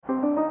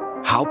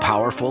How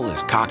powerful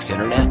is Cox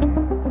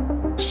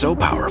Internet? So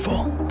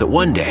powerful that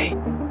one day,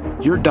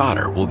 your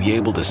daughter will be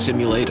able to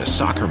simulate a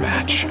soccer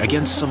match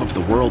against some of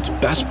the world's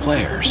best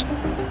players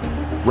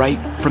right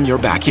from your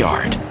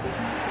backyard.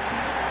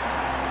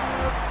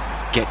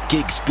 Get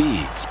gig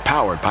speeds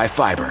powered by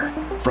fiber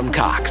from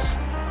Cox.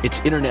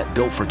 It's internet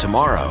built for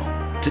tomorrow,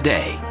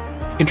 today.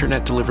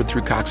 Internet delivered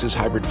through Cox's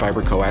hybrid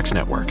fiber coax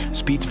network.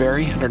 Speeds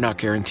vary and are not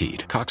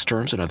guaranteed. Cox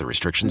terms and other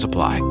restrictions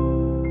apply.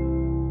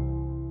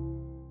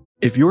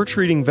 If you're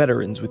treating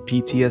veterans with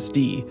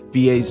PTSD,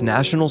 VA's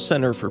National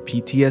Center for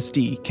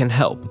PTSD can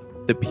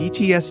help. The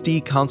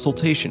PTSD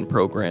Consultation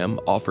Program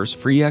offers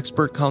free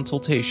expert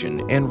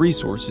consultation and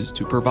resources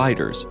to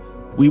providers.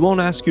 We won't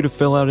ask you to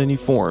fill out any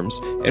forms,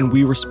 and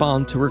we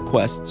respond to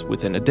requests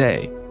within a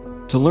day.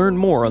 To learn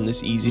more on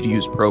this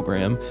easy-to-use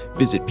program,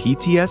 visit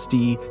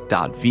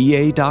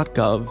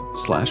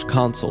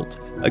ptsd.va.gov/consult.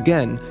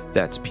 Again,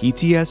 that's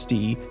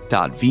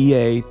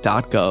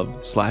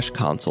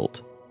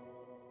ptsd.va.gov/consult.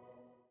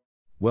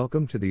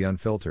 Welcome to the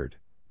Unfiltered,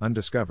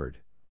 Undiscovered,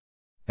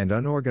 and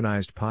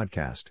Unorganized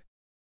podcast.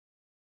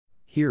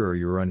 Here are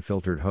your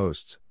unfiltered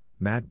hosts,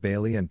 Matt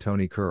Bailey and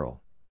Tony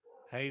Curl.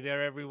 Hey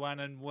there, everyone,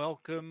 and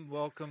welcome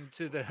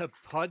to the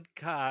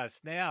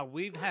podcast. Now,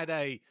 we've had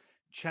a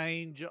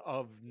change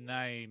of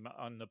name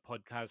on the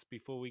podcast.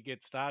 Before we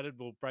get started,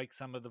 we'll break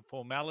some of the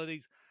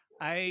formalities.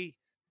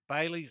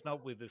 Bailey's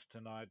not with us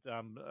tonight.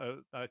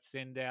 I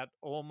send out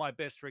all my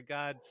best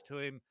regards to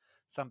him.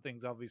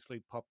 Something's obviously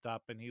popped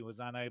up and he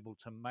was unable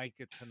to make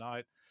it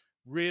tonight.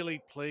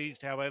 Really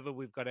pleased. However,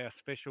 we've got our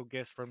special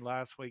guest from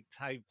last week,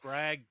 Tave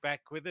Bragg,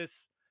 back with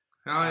us.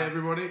 Hi,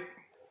 everybody.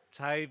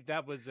 Tave,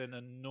 that was an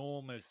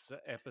enormous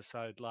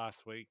episode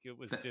last week. It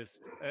was just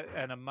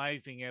an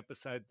amazing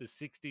episode, the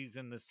 60s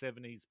and the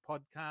 70s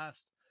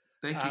podcast.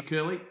 Thank you,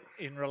 Curly.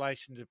 In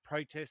relation to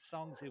protest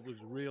songs, it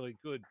was really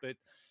good. But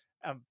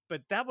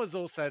that was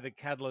also the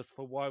catalyst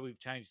for why we've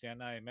changed our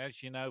name.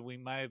 As you know, we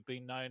may have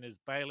been known as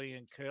Bailey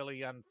and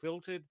Curly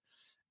Unfiltered,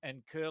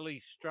 and Curly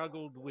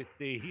struggled with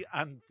the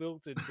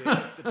unfiltered bit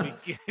at the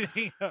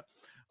beginning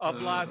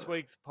of last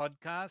week's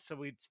podcast.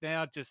 So it's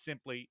now just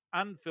simply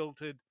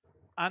Unfiltered,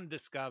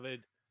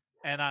 Undiscovered,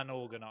 and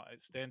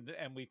Unorganized. And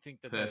we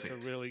think that Perfect.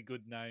 That's a really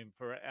good name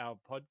for our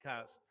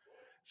podcast.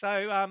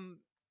 So,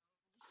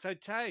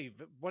 Tave,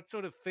 what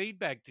sort of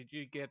feedback did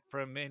you get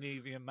from any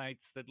of your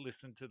mates that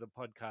listened to the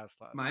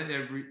podcast last week? Mate,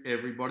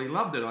 everybody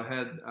loved it. I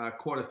had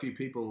quite a few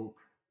people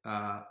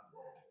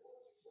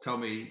tell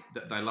me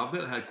that they loved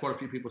it. I had quite a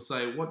few people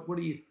say, "What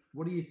are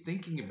you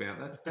thinking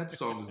about? That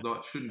song's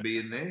shouldn't be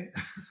in there."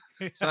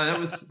 So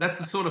that's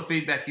the sort of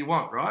feedback you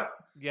want, right?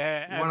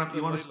 Yeah,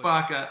 you want to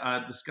spark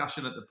a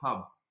discussion at the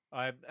pub.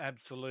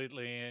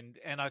 Absolutely,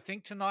 and I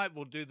think tonight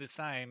we'll do the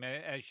same.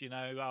 As you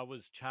know, I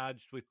was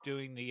charged with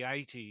doing the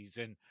 80s,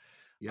 and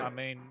Yep. I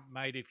mean,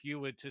 mate, if you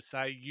were to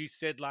say, you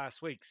said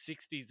last week,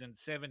 60s and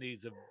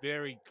 70s are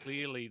very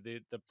clearly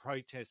the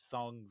protest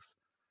songs,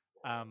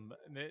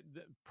 the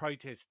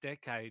protest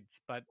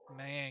decades. But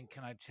man,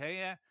 can I tell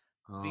you,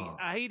 the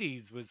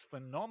 80s was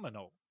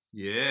phenomenal.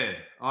 Yeah,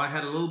 I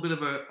had a little bit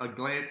of a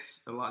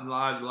glance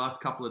live the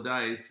last couple of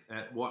days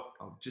at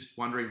I'm just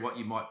wondering what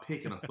you might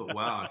pick, and I thought,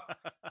 wow,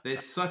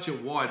 there's such a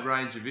wide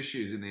range of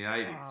issues in the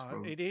 80s.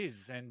 It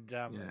is, and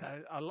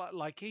I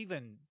like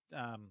even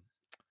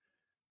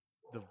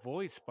The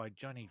Voice by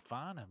Johnny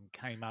Farnham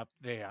came up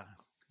there.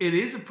 It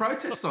is a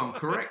protest song,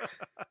 correct?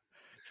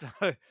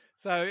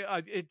 So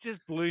it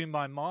just blew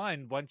my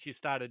mind once you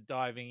started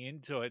diving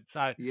into it.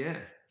 So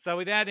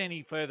without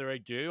any further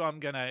ado, I'm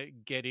going to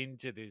get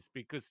into this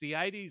because the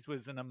 80s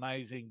was an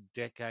amazing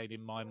decade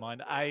in my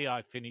mind.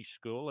 I finished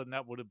school, and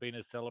that would have been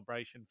a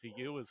celebration for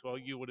you as well.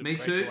 You would have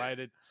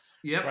graduated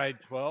grade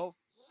 12.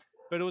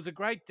 But it was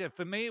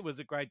for me, it was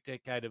a great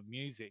decade of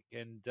music,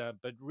 and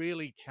but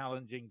really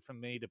challenging for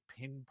me to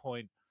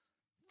pinpoint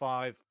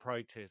 5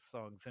 protest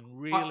songs and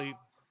really.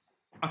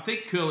 I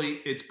think,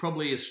 Curly, it's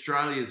probably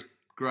Australia's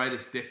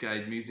greatest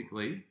decade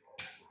musically.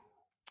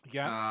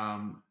 Yeah.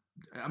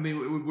 I mean,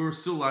 we were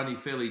still only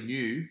fairly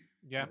new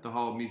at the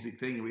whole music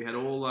thing, and we had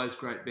all those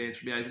great bands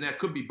from the 80s. Now, it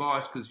could be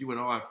biased because you and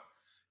I,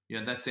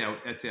 that's our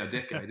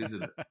decade,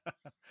 isn't it?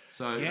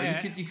 So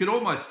you could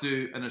almost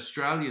do an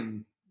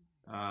Australian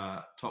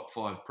top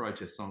 5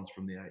 protest songs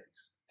from the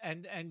 80s.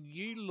 And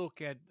you look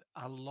at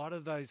a lot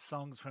of those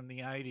songs from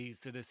the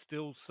 80s that are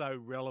still so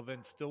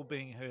relevant, still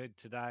being heard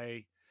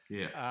today.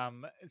 Yeah.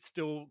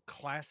 Still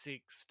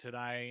classics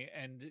today.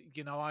 And,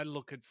 I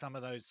look at some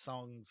of those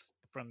songs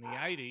from the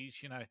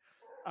 80s,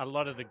 a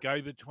lot of the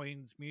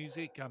Go-Betweens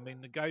music. I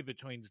mean, the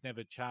Go-Betweens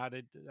never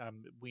charted.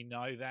 We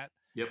know that.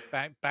 Yep.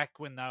 Back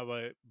when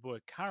they were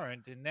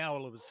current. And now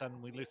all of a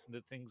sudden we listen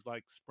to things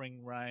like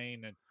Spring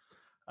Rain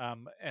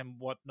and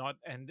whatnot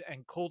and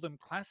call them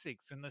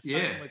classics. And the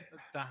same with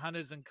the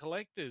Hunters and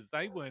Collectors.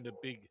 They weren't a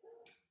big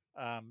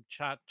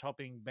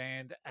chart-topping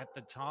band at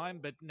the time,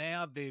 but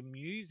now their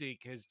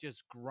music has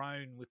just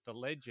grown with the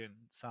legend.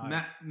 So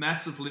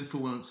massive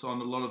influence on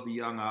a lot of the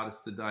young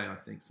artists today. I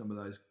think some of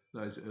those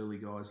early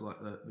guys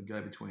like the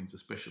Go-Betweens,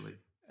 especially.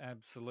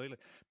 Absolutely.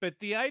 But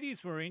the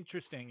 80s were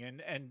interesting.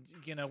 And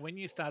when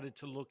you started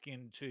to look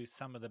into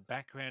some of the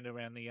background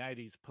around the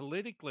 80s,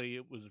 politically,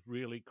 it was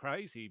really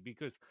crazy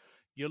because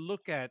you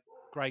look at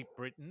Great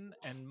Britain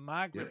and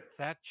Margaret Yep.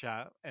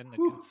 Thatcher and the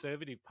Whew.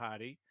 Conservative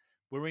Party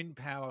were in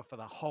power for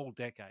the whole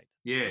decade.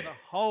 Yeah. For the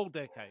whole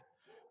decade.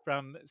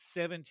 From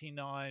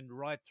 79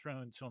 right through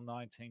until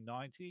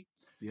 1990.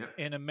 Yep.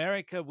 In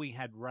America, we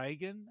had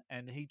Reagan,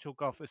 and he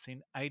took office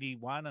in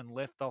 81 and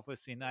left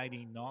office in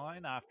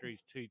 89 after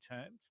his 2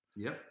 terms.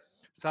 Yep.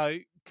 So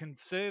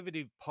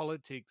conservative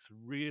politics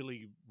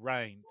really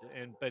reigned,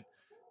 but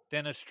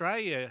then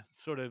Australia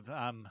sort of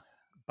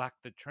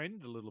bucked the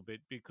trend a little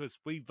bit because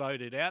we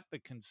voted out the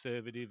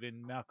Conservative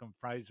in Malcolm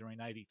Fraser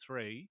in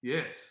 83.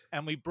 Yes.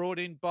 And we brought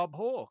in Bob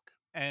Hawke.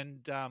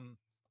 And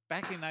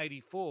back in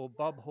 84,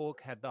 Bob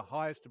Hawke had the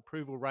highest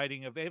approval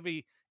rating of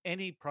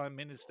any Prime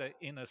Minister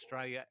in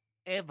Australia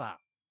ever.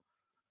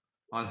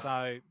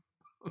 So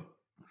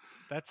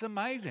that's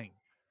amazing.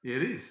 Yeah,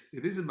 it is.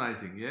 It is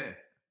amazing, yeah.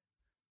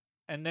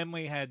 And then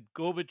we had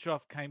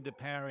Gorbachev came to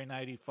power in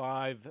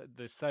 85.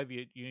 The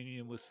Soviet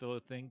Union was still a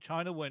thing.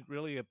 China weren't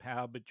really a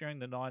power, but during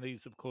the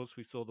 90s, of course,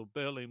 we saw the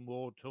Berlin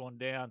Wall torn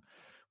down.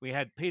 We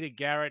had Peter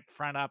Garrett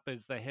front up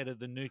as the head of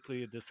the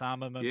nuclear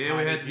disarmament. Yeah,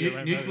 party. we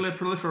had nuclear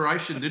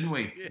proliferation, didn't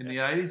we, in the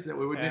 80s?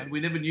 That we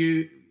never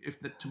knew if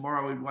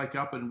tomorrow we'd wake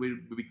up and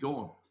we'd be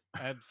gone.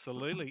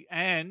 Absolutely.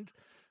 And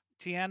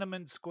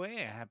Tiananmen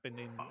Square happened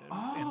in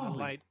the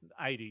late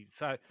 80s.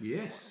 So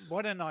yes,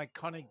 what an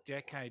iconic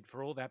decade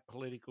for all that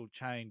political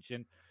change.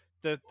 And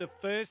the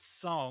first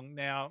song,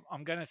 now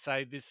I'm going to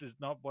say this is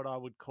not what I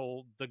would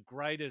call the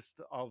greatest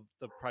of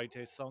the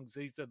protest songs.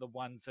 These are the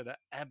ones that are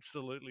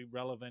absolutely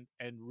relevant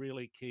and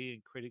really key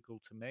and critical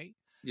to me.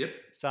 Yep.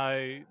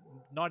 So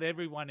not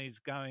everyone is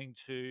going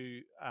to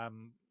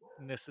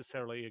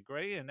necessarily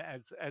agree. And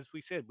as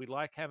we said, we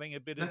like having a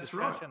bit of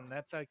discussion. Right.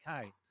 That's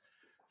okay.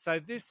 So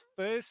this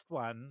first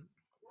one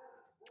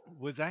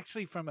was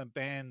actually from a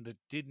band that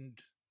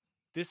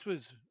this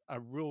was a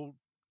real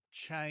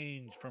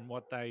change from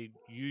what they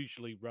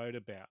usually wrote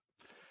about.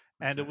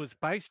 And it was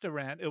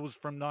it was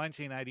from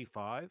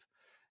 1985.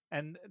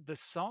 And the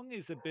song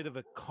is a bit of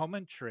a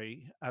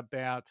commentary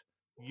about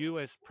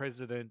US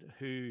president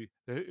who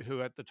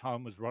at the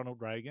time was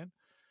Ronald Reagan,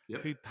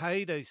 who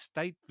paid a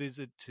state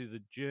visit to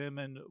the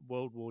German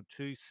World War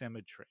II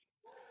cemetery.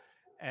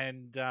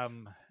 And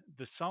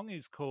the song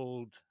is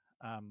called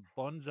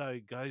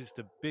Bonzo Goes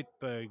to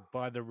Bitburg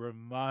by the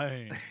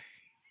Ramones.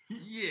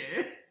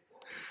 Yeah.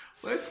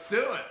 Let's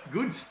do it.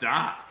 Good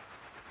start.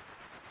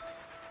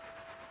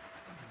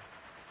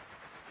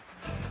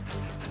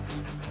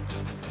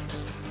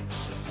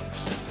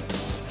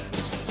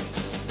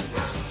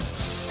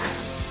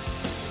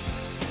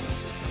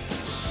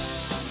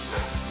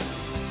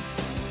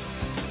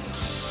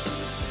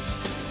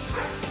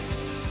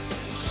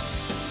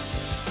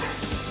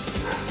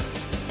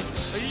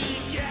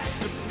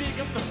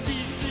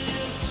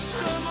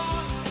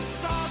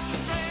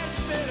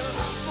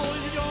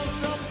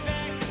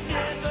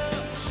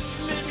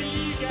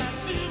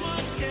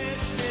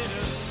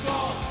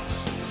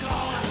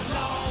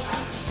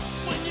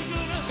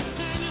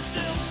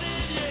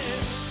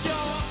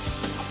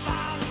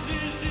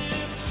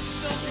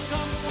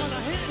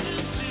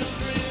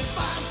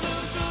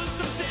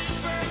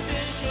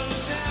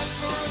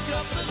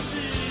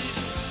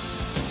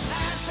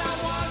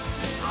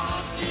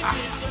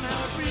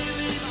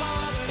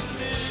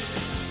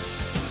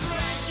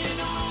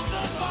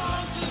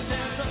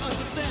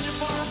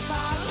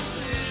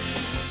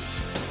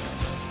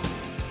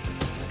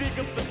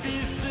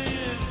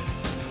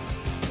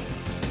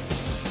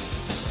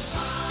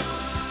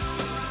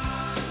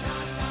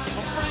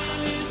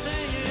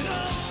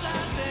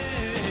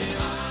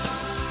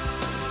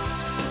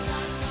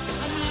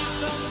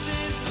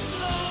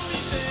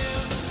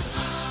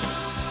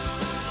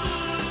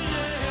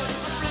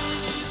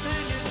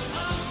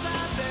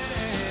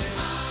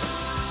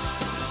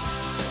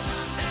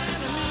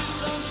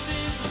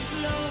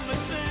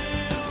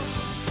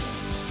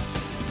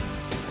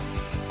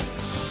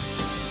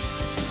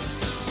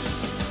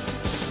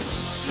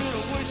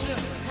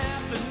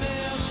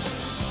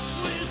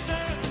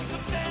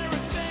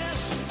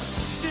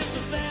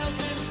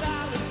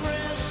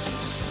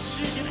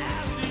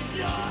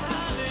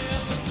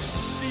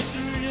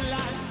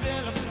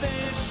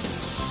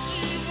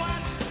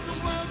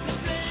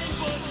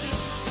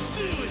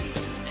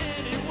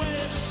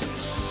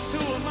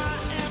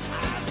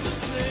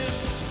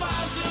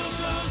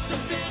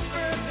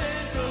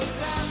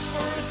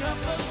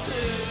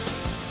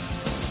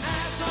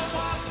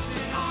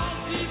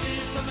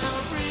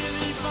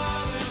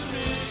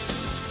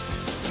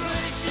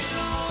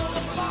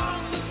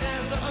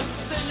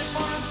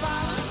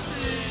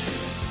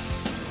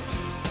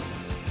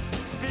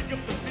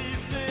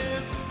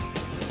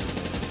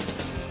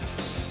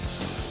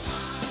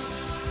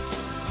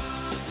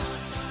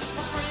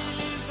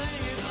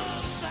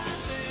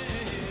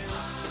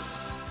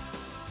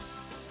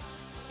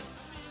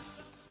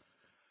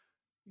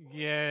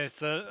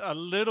 It's a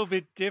little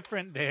bit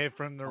different there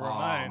from the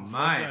Ramones,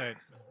 wasn't it?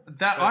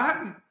 That I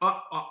haven't.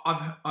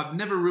 I've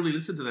never really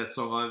listened to that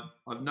song.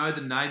 I know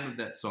the name of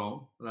that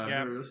song, but I've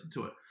never listened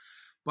to it.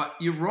 But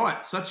you're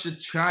right. Such a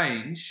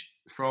change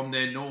from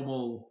their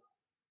normal.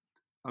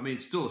 I mean,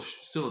 it's still a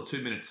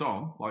 2-minute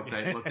song, like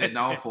they're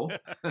known for.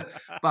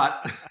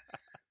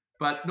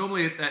 but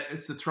normally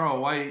it's the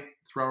throwaway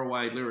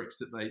lyrics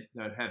that they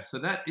don't have. So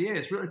that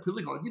it's really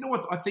political. You know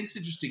what I think is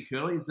interesting,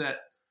 Curly, is that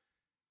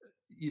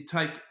you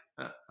take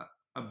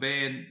a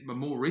band, a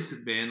more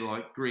recent band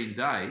like Green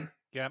Day,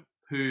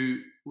 who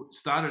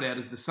started out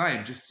as the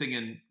same, just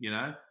singing,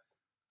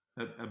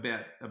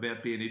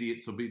 about being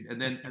idiots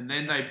and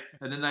then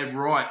they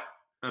write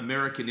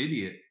American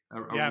Idiot,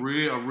 a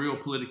real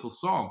political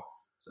song.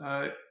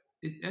 So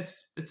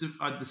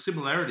the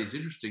similarity is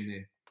interesting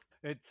there.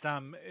 It's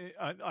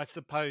I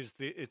suppose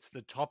it's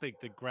the topic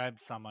that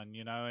grabs someone,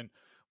 and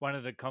one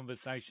of the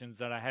conversations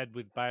that I had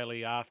with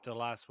Bailey after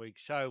last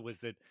week's show was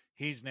that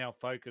he's now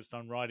focused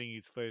on writing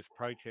his first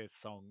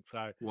protest song.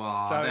 So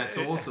that's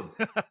awesome.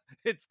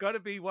 It's got to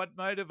be what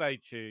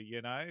motivates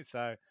you,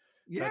 So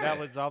that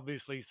was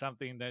obviously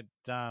something that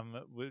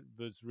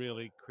was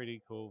really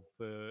critical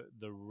for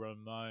the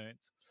Ramones.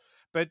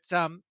 But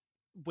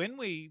when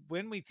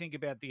we think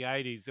about the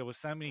 80s, there were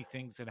so many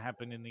things that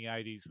happened in the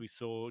 80s. We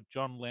saw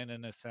John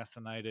Lennon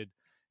assassinated,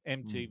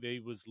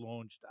 MTV was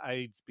launched,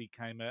 AIDS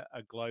became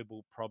a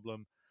global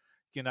problem.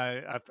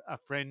 A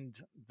friend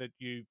that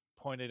you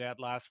pointed out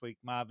last week,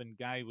 Marvin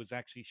Gaye, was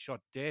actually shot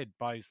dead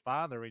by his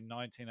father in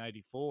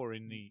 1984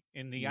 in the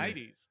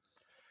 80s.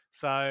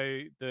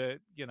 So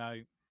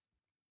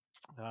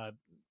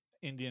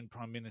Indian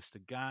Prime Minister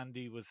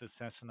Gandhi was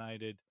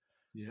assassinated.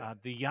 Yeah.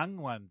 The Young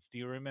Ones. Do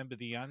you remember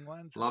the Young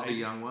Ones? Love the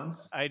Young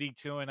Ones.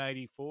 82 and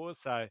 84.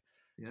 So,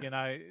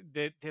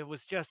 there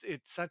was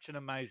it's such an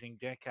amazing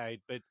decade.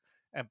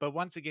 But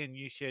once again,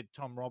 you shared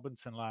Tom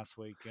Robinson last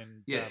week,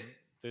 and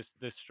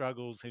the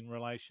struggles in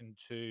relation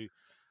to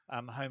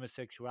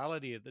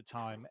homosexuality at the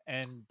time.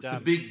 And it's a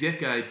big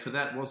decade for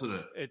that, wasn't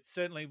it? It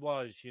certainly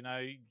was.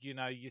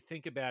 You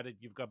think about it.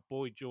 You've got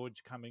Boy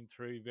George coming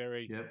through,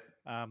 very,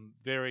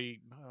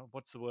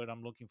 what's the word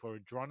I'm looking for?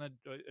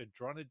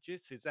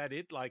 Adronologous? Is that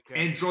it? Like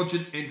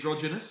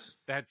androgynous.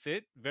 That's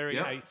it. Very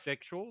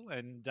asexual,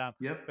 and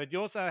but you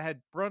also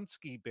had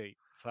Bronski Beat.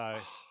 So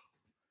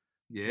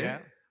I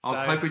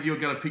was hoping you were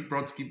going to pick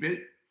Bronski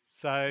Beat.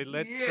 So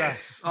let's.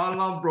 Yes, I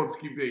love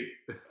Bronski Beat.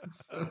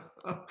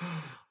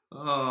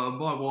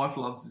 My wife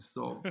loves this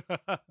song.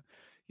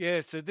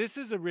 So this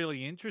is a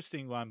really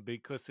interesting one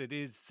because it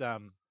is.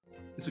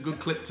 It's a good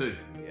clip too.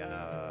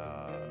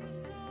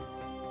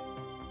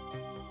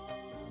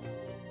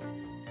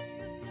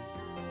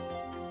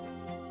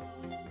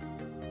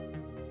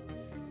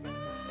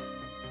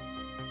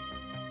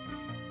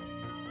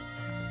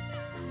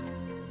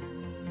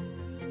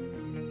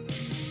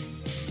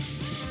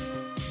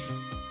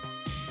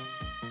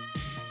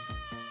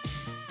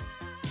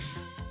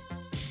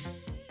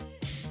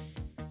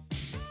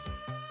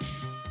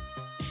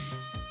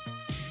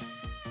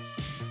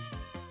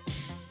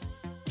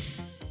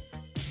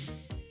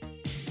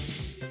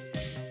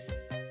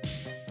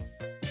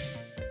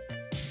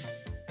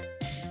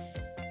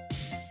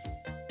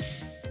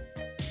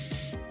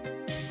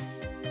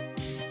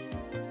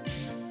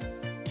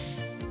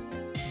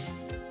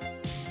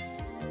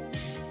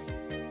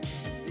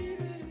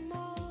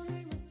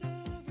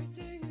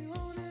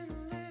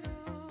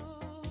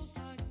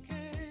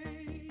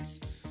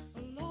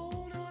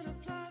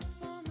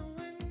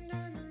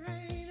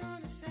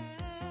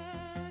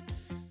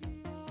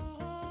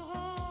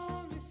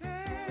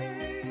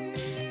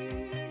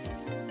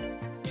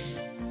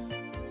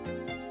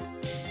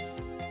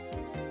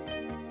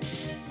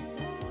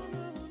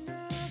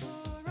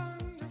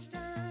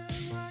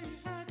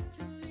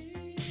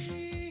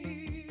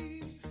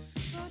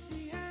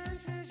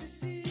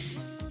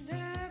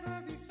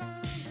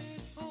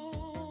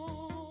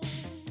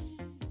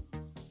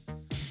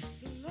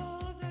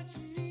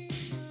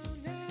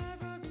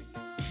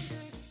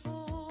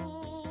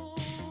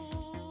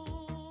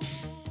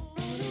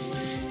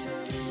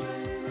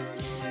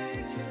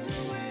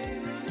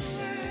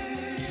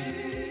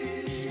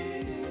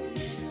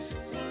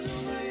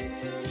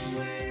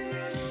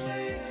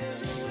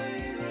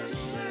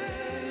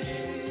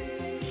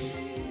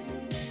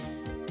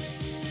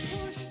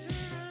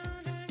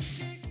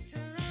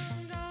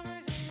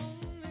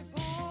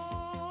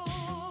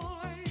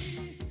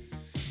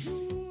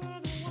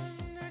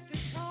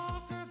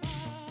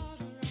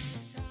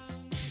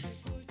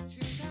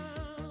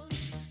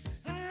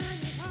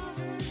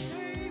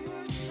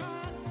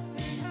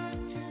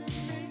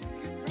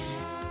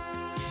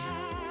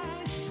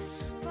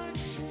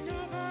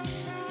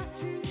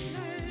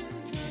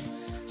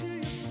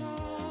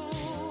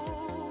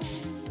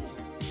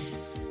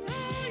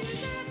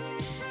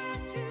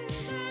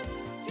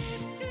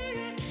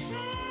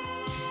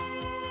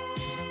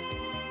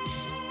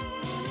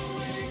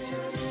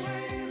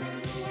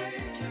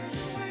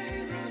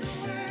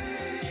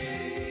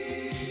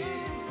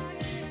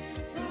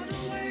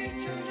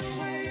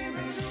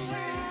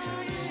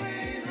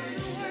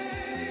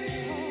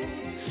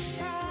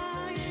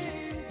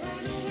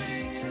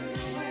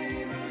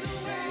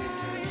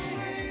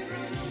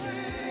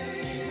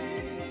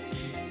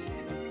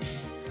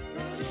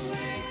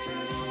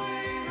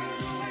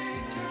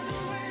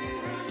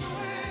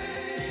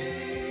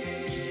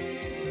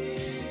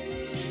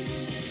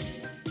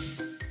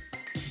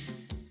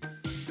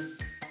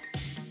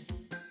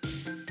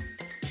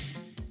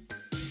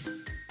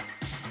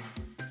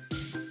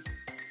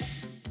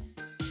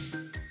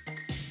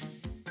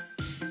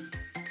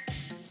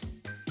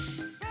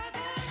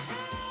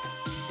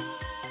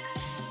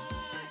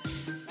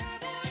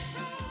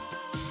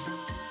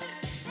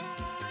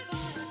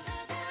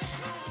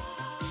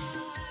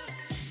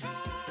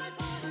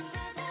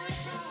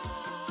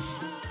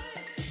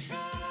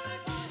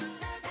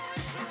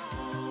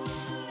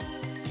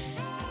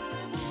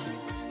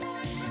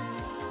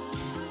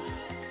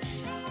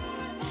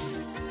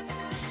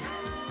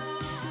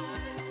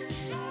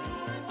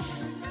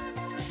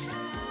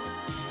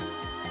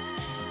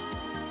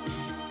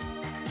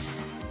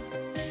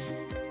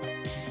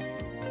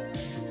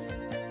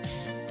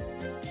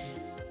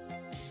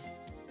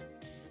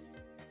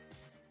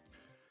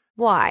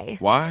 Why?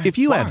 Why? If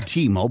you Why? have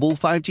T-Mobile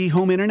 5G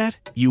home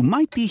internet, you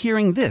might be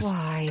hearing this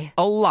Why?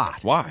 a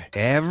lot. Why?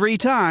 Every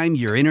time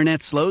your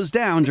internet slows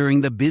down during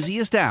the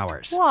busiest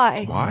hours.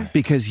 Why? Why?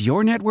 Because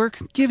your network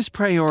gives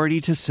priority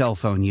to cell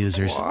phone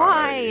users.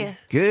 Why?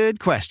 Good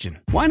question.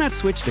 Why not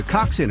switch to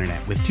Cox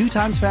Internet with 2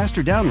 times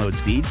faster download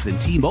speeds than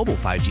T-Mobile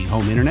 5G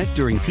home internet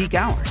during peak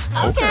hours?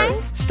 Okay.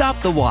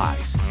 Stop the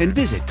whys and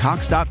visit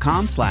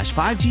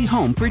cox.com/5G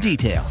home for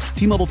details.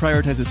 T-Mobile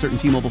prioritizes certain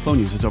T-Mobile phone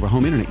users over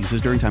home internet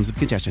users during times of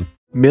congestion.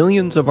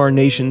 Millions of our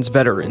nation's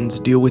veterans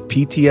deal with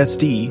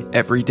PTSD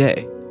every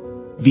day.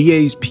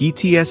 VA's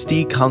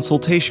PTSD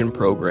consultation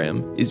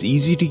program is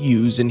easy to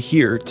use and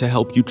here to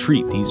help you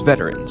treat these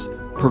veterans.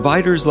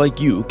 Providers like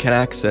you can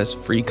access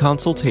free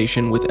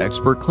consultation with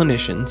expert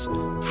clinicians,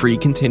 free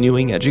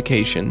continuing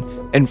education,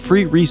 and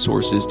free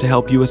resources to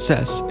help you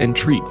assess and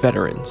treat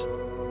veterans.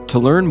 To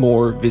learn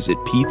more, visit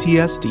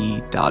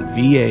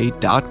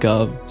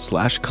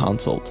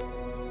ptsd.va.gov/consult.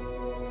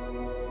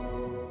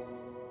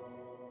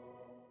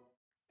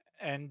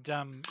 And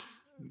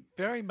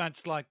very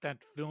much like that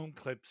film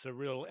clip's a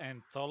real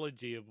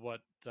anthology of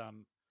what of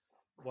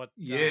what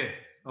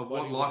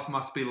what he life was.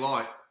 must be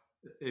like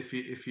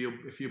if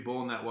you're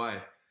born that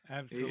way.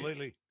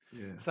 Absolutely.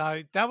 Yeah.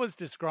 So that was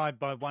described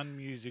by one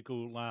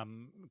musical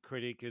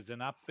critic as an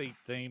upbeat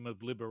theme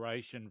of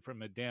liberation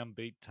from a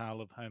downbeat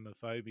tale of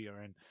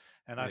homophobia,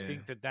 and I Yeah.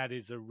 think that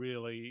is a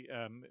really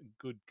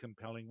good,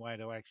 compelling way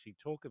to actually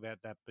talk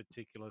about that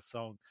particular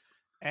song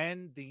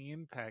and the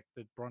impact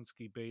that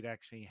Bronski Beat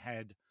actually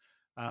had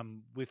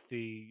with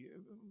the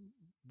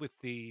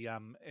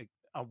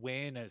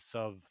awareness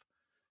of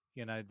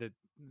the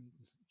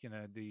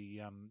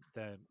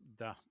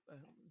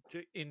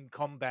in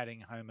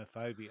combating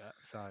homophobia.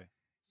 So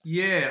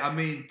Yeah, I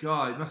mean,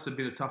 God, it must have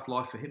been a tough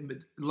life for him.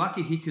 But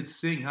lucky he could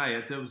sing. Hey,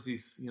 that was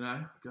his,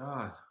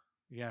 God.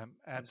 yeah,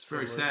 It's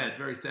absolutely.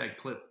 very sad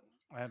clip.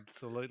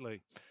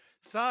 Absolutely.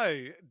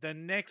 So the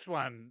next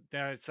one,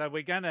 so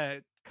we're going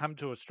to come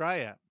to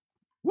Australia.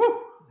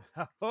 Woo!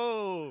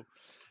 Oh,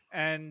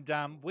 and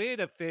we had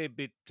a fair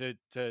bit to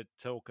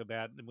talk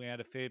about. We had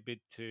a fair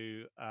bit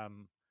to,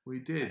 We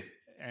did.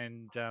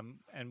 and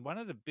one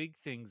of the big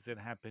things that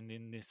happened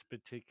in this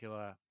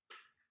particular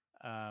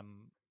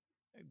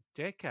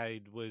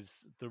decade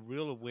was the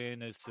real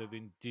awareness of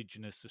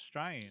Indigenous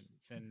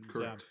Australians, and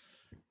Correct.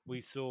 we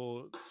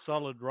saw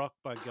Solid Rock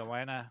by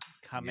Goanna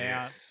come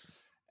out. Yes.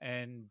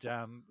 And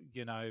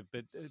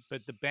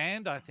but the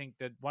band, I think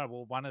that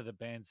one of the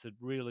bands that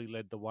really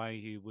led the way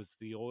here was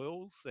the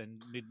Oils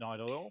and Midnight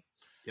Oil.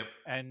 Yep.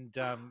 And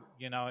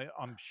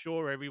I'm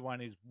sure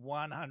everyone is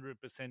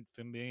 100%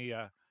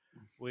 familiar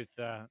with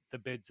the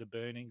Beds Are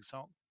Burning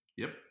song.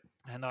 Yep.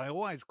 And I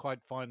always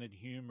quite find it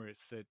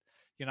humorous that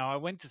I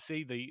went to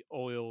see the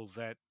Oils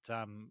at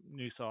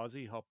Noosa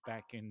Aussie Hop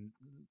back in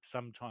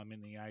sometime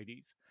in the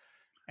 80s.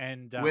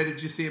 And Where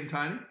did you see him,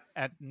 Tony?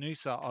 At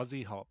Noosa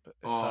Aussie Hop.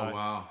 Oh,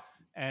 wow.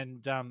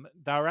 And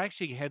they were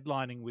actually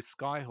headlining with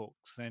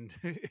Skyhooks, and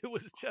it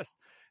was just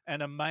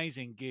an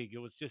amazing gig. It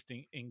was just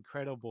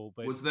incredible.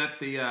 But was that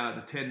the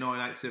 10,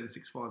 9, 8, 7,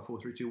 6, 5,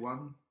 4, 3, 2,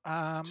 1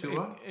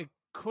 tour? It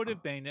could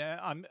have been.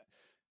 I'm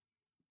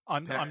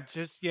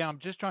just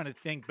trying to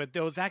think, but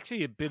there was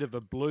actually a bit of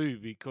a blue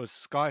because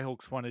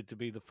Skyhooks wanted to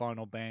be the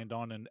final band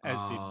on, and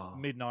as did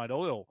Midnight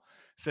Oil.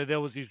 So there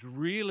was this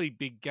really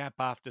big gap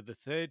after the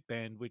third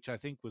band, which I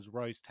think was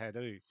Rose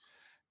Tattoo.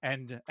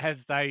 And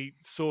as they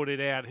sorted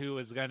out who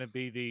was going to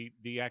be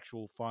the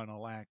actual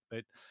final act,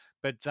 but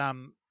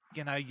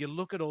you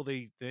look at all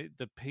the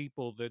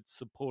people that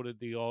supported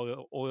the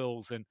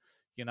Oils, and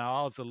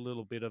I was a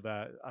little bit of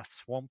a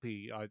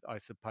swampy, I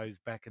suppose,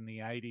 back in the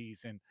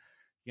 80s, and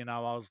I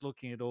was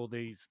looking at all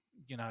these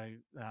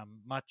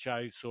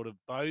macho sort of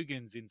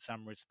bogans in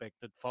some respect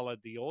that followed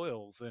the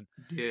Oils, and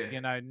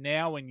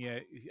now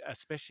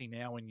especially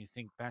now when you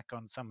think back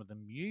on some of the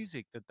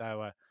music that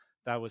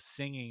they were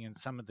singing and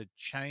some of the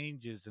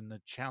changes and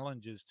the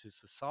challenges to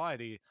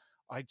society,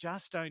 I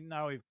just don't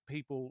know if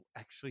people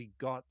actually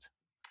got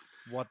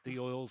what the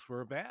Oils were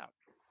about.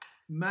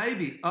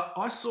 Maybe.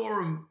 I saw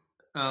them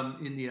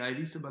in the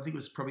 80s. I think it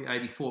was probably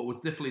 84. It was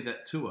definitely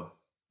that tour.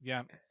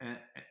 Yeah.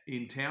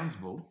 In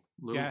Townsville,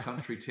 little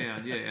country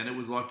town. Yeah. And it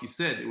was like you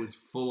said, it was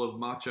full of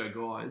macho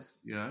guys,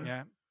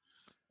 Yeah.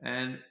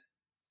 And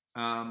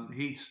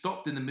he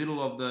stopped in the middle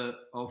of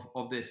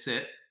their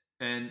set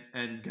and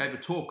gave a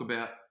talk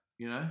about,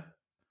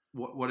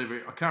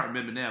 whatever, I can't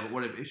remember now, but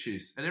whatever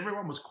issues. And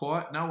everyone was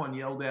quiet. No one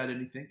yelled out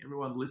anything.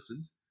 Everyone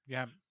listened.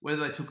 Yeah.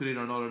 Whether they took it in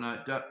or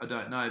not, I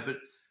don't know. But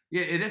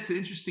yeah, that's an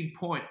interesting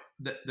point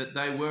that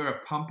they were a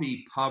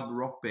pumpy pub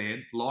rock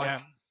band like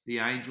the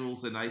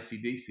Angels and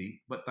AC/DC,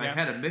 but they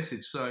had a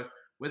message. So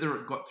whether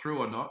it got through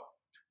or not,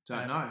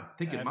 don't know. I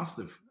think it must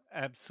have.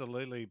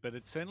 Absolutely. But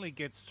it certainly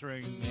gets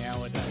through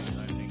nowadays,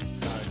 I think.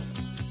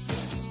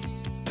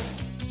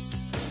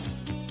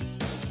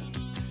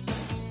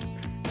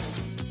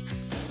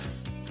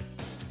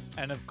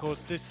 And of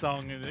course, this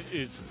song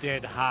is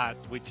Dead Heart,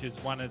 which is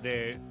one of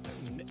their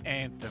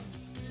anthems.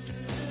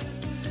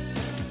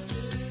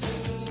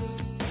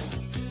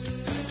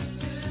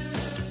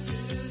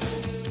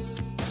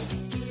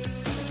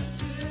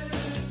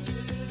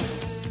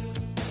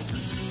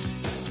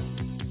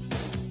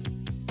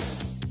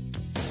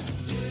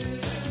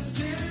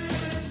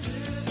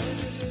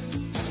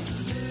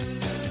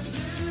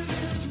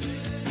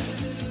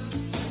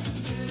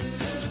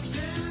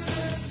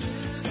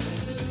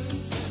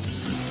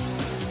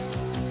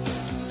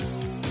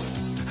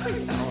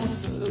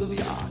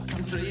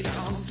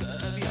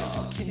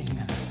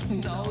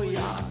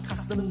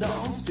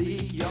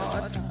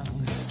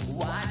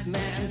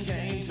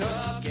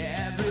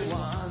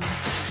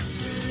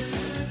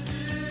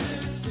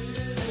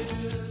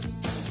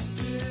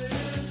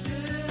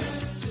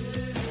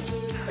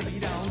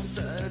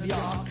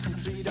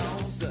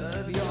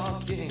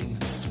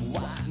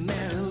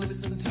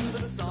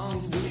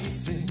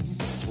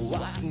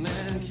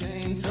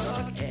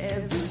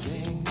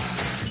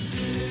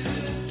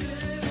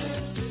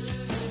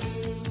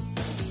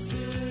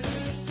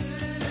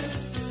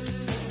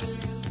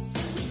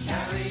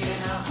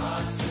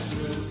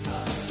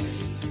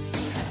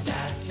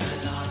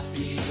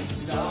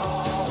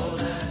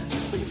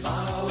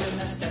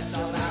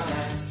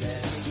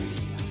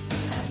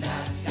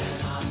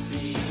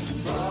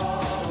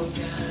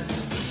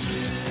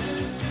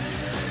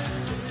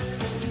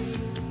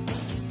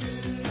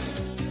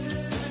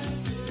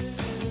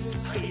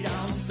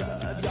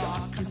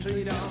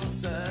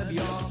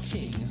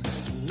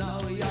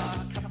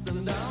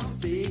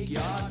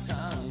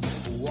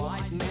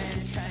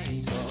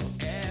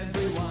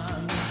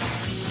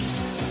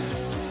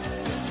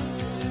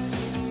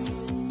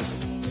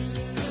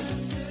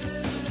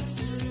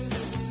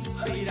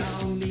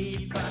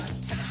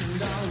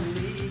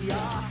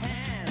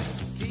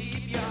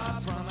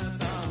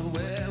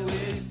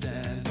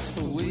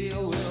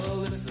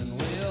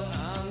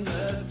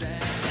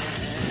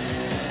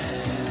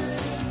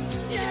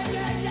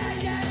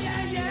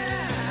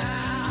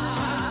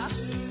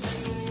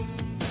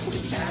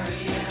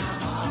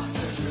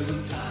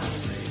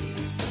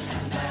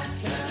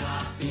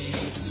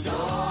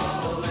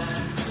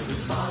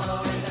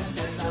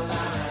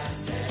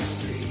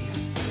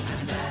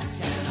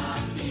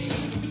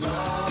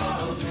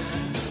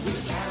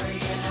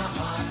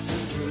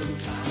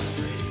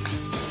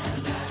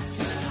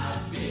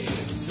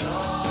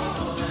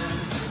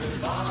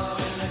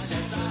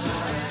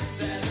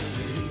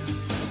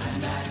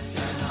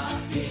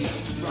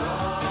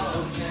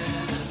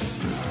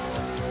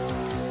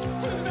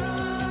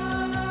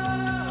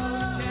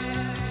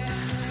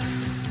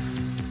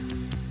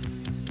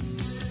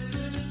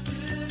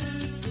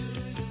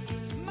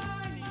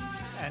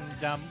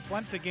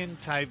 once again,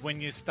 Tave,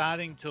 when you're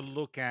starting to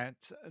look at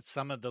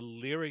some of the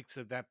lyrics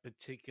of that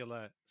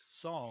particular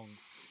song,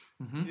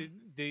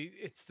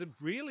 it's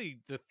really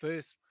the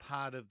first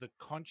part of the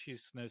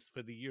consciousness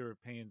for the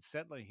European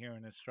settler here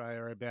in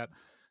Australia about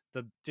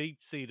the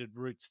deep-seated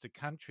roots to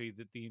country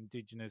that the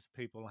Indigenous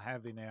people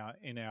have in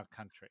our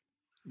country.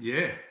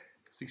 Yeah,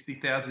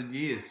 60,000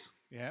 years.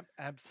 Yeah,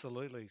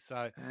 absolutely.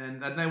 So,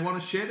 and they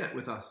want to share that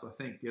with us, I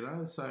think, you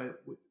know. So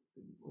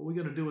all we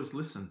got to do is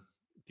listen.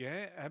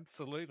 Yeah,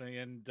 absolutely.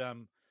 And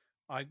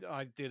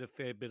I did a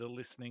fair bit of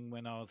listening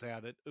when I was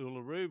out at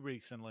Uluru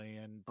recently.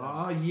 And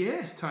oh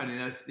yes, Tony,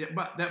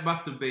 but that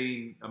must have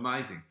been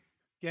amazing.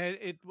 Yeah,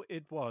 it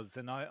was,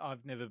 and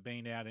I've never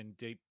been out in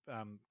deep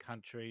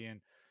country,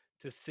 and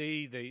to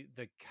see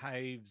the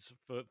caves,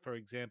 for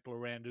example,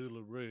 around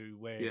Uluru,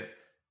 where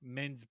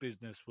men's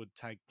business would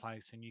take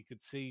place, and you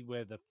could see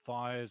where the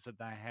fires that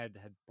they had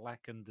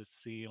blackened the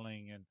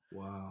ceiling, and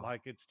wow,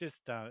 like it's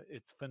just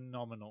it's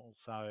phenomenal.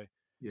 So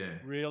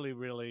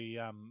really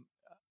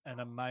an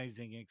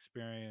amazing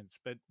experience.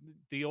 But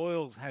the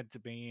oils had to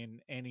be in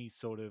any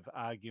sort of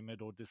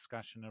argument or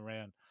discussion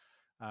around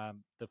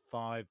the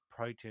 5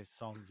 protest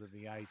songs of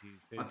the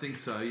 80s. I think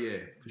so, yeah,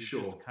 for sure.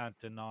 You just can't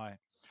deny.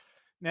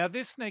 Now,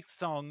 this next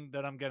song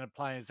that I'm going to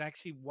play is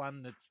actually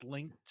one that's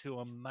linked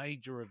to a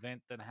major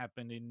event that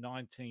happened in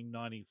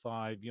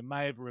 1995. You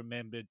may have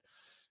remembered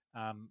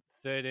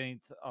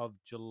 13th of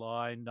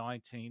July,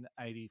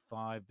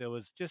 1985. There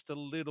was just a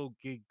little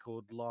gig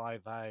called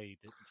Live Aid.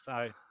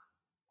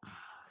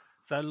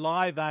 So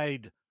Live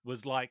Aid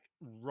was like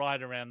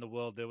right around the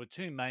world. There were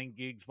 2 main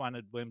gigs, one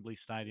at Wembley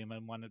Stadium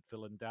and one at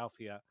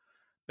Philadelphia.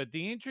 But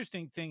the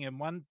interesting thing, and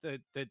one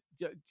that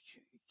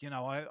you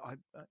know, I'm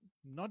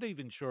not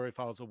even sure if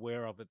I was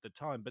aware of at the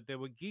time, but there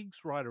were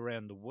gigs right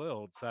around the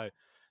world. So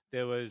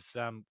there was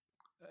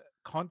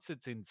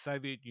concerts in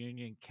Soviet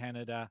Union,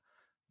 Canada,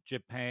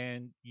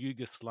 Japan,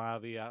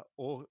 Yugoslavia,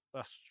 or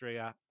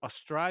Austria.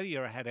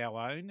 Australia had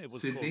our own. It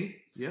was Sydney,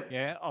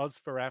 Oz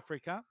for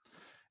Africa.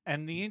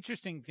 And the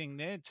interesting thing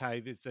there,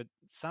 Tave, is that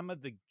some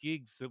of the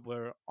gigs that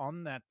were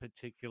on that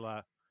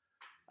particular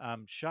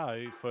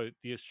show for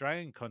the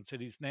Australian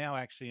concert is now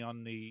actually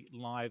on the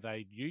Live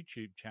Aid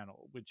YouTube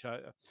channel, which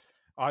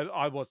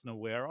I wasn't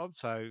aware of.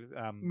 So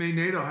me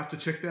neither. I'll have to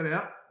check that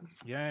out.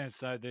 Yeah,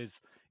 so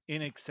there's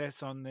In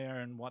Excess on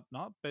there and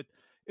whatnot. But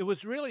it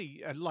was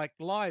really like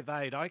Live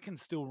Aid. I can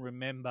still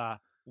remember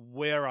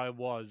where I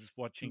was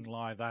watching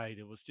Live Aid.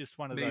 It was just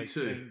one of those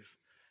things.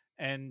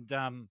 And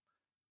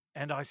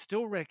I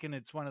still reckon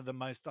it's one of the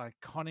most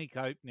iconic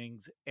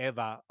openings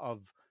ever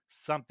of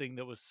something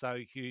that was so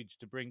huge,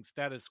 to bring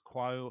Status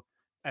Quo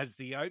as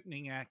the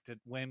opening act at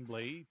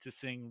Wembley to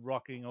sing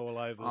Rocking All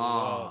Over the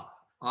World.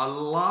 I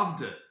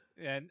loved it.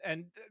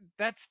 And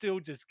that still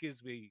just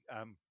gives me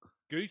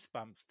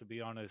goosebumps, to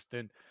be honest.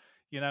 And,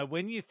 you know,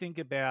 when you think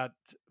about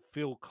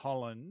Phil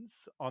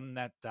Collins on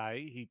that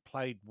day, he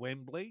played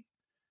Wembley.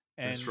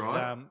 And, that's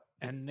right.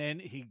 And then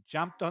he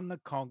jumped on the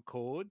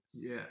Concorde.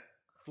 Yeah.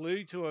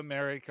 Flew to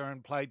America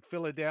and played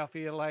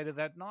Philadelphia later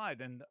that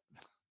night. And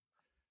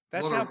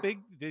that's how big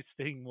this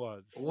thing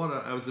was.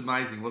 It was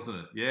amazing, wasn't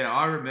it? Yeah,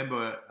 I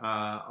remember,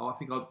 I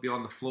think I'd be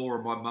on the floor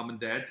of my mum and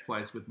dad's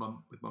place with my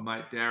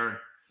mate Darren,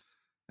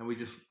 and we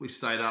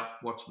stayed up,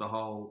 watched the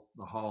whole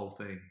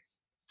thing.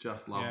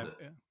 Just loved it.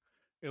 Yeah.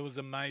 It was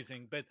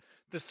amazing. But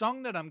the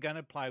song that I'm going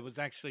to play was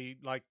actually,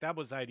 like, that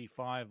was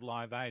 85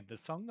 Live Aid. The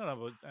song that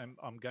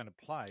I'm going to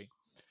play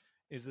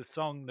is a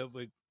song that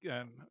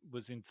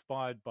was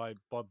inspired by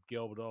Bob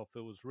Geldof. It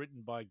was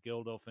written by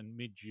Geldof and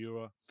Midge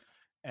Ure.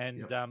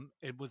 And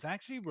it was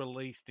actually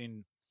released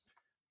it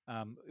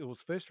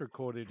was first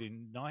recorded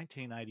in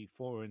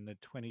 1984 in the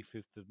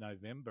 25th of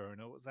November. And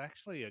it was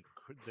actually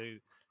the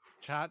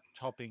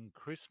chart-topping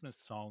Christmas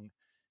song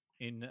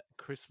in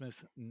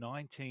Christmas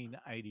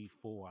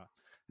 1984.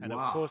 And,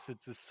 of course,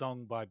 it's a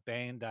song by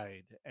Band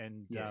Aid.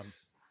 And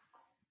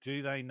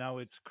Do They Know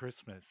It's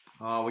Christmas?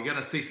 Oh, we're going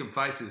to see some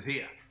faces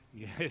here.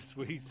 Yes,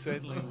 we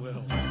certainly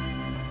will.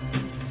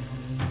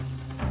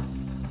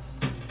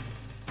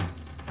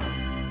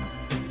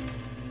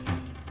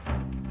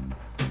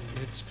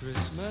 It's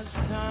Christmas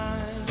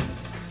time.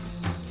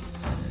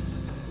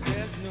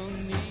 There's no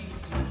need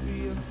to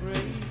be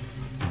afraid.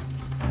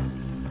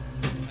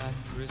 At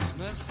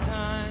Christmas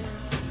time,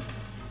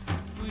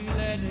 we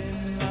let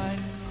in light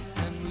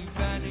and we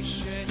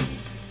banish it.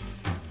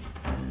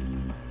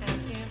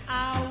 And in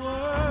our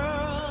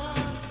world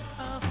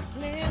of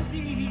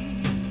plenty,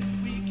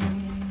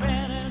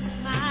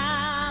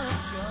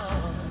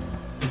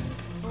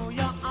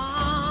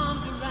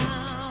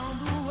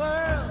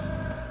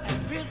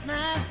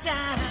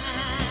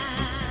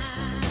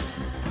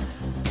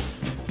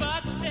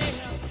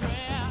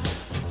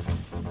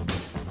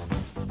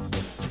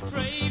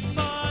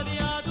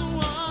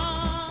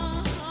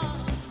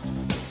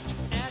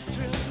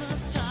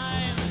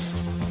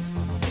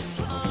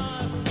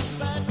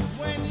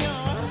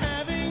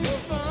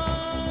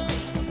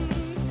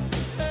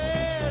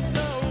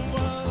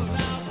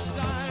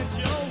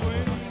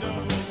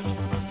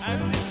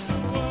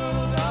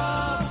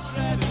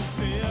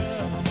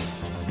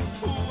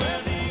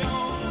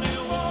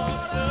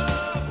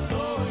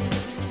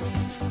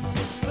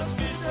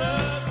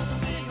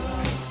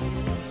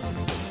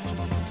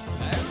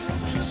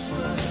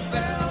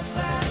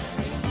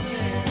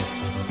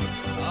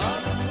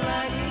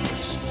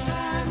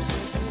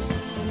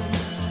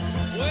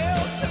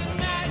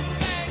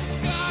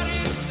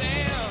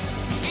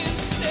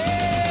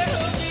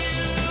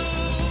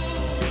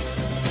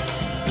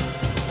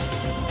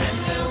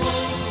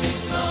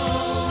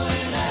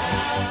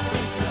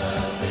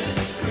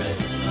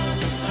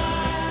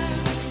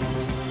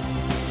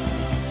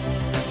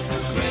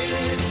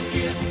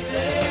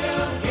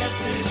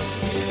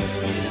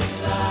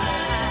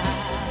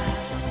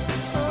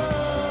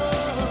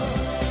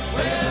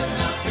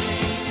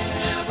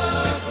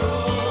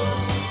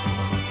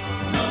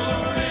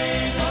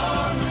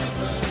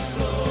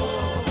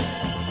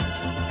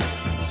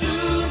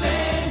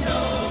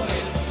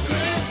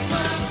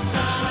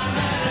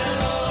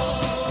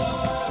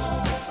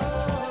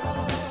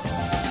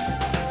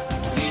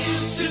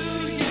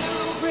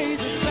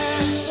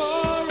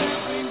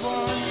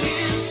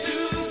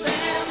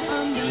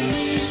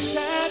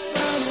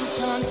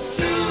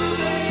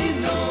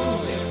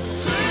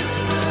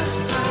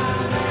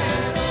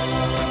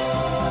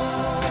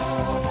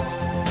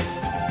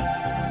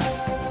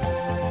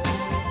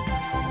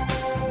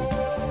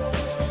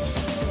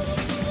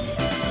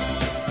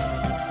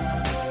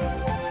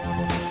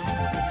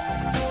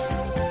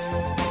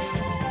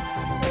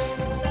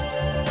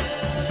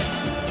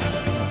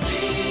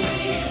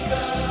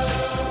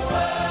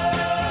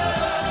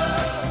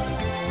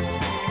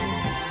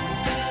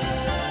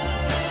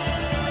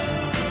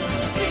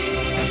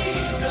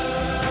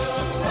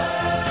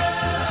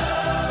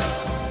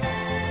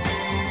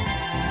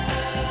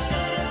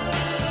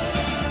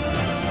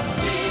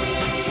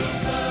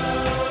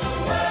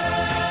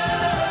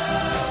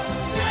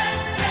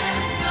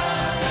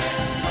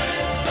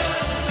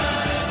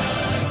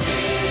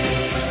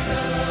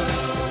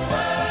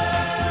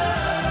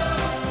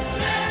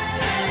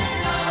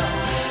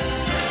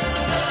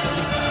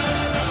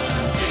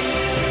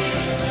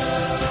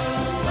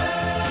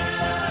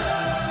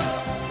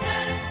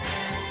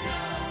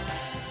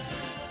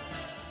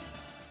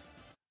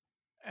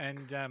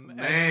 And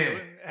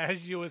Man.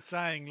 as you were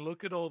saying,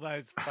 look at all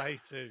those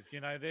faces.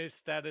 Their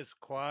status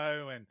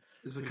quo, and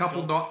There's a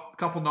couple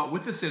not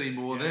with us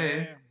anymore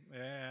there.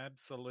 Yeah,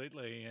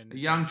 absolutely. And a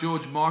young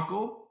George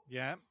Michael.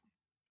 Yeah.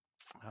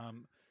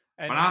 And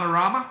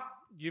Bananarama.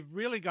 You've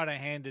really got to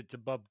hand it to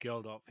Bob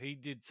Geldof. He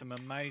did some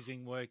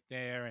amazing work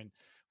there, and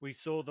we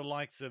saw the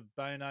likes of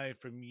Bono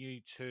from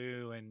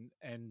U2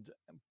 and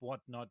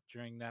whatnot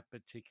during that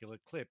particular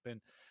clip. And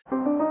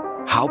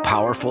how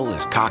powerful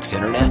is Cox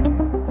Internet?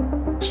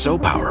 So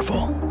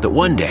powerful that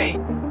one day,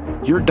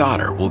 your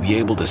daughter will be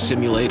able to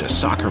simulate a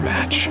soccer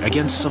match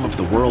against some of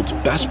the world's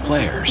best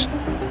players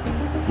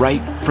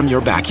right from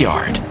your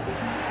backyard.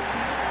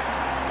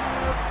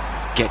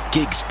 Get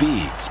gig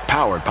speeds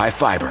powered by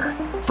fiber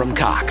from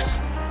Cox.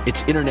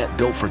 It's internet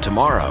built for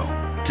tomorrow,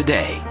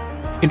 today.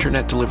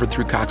 Internet delivered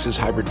through Cox's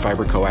hybrid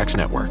fiber coax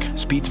network.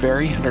 Speeds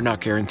vary and are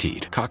not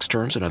guaranteed. Cox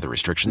terms and other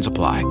restrictions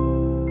apply.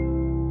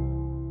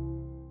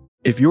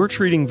 If you're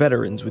treating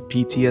veterans with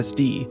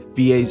PTSD,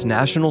 VA's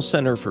National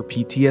Center for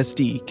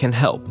PTSD can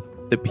help.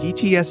 The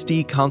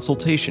PTSD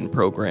Consultation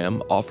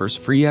Program offers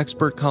free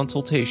expert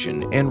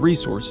consultation and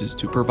resources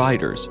to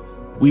providers.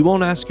 We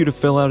won't ask you to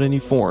fill out any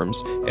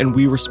forms, and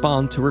we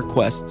respond to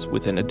requests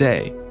within a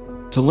day.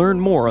 To learn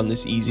more on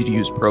this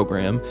easy-to-use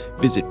program,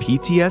 visit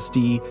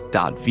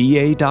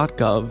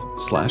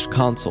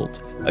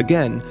ptsd.va.gov/consult.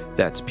 Again,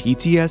 that's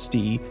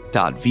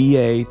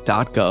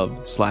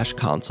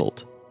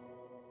ptsd.va.gov/consult.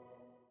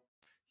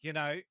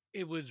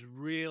 It was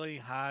really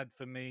hard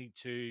for me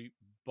to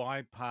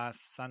bypass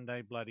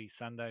Sunday Bloody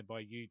Sunday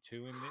by U2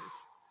 in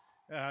this.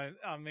 I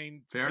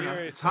mean, fair enough.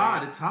 seriously, It's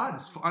hard.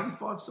 It's only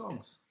 5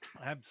 songs.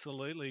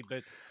 Absolutely,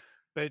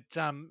 but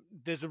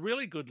there's a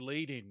really good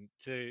lead-in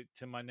to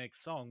my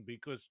next song,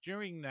 because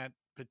during that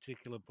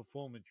particular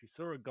performance, you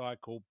saw a guy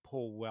called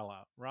Paul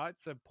Weller, right?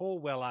 So Paul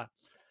Weller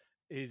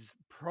is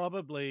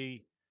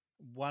probably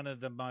one of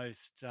the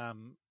most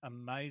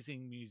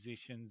amazing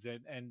musicians,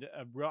 and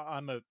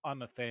I'm a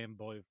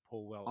fanboy of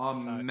Paul Weller.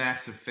 I'm a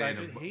massive fan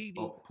of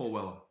Paul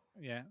Weller.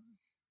 Yeah.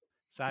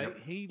 So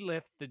he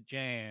left the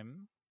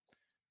Jam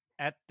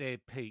at their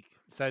peak.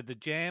 So the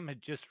Jam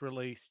had just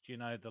released,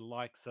 the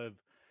likes of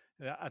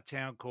A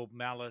Town Called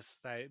Malice,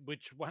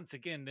 which once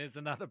again, there's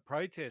another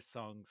protest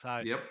song.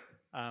 So,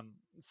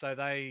 so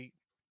they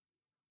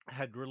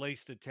had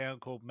released A Town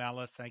Called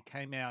Malice. They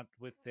came out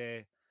with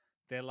their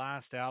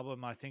last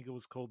album. I think it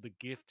was called The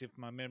Gift, if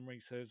my memory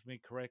serves me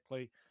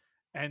correctly.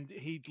 And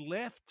he'd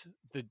left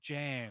the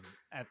Jam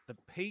at the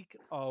peak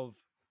of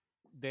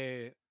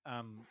their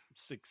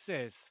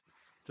success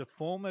to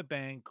form a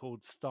band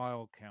called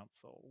Style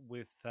Council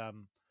with,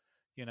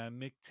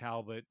 Mick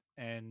Talbot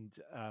and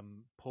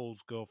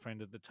Paul's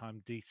girlfriend at the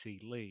time,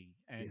 DC Lee.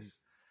 And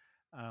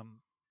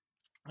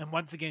and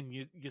once again,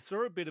 you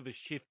saw a bit of a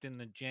shift in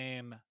the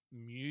Jam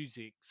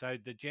music. So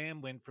the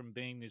Jam went from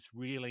being this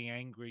really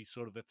angry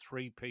sort of a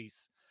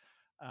 3-piece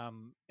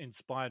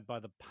inspired by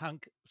the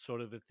punk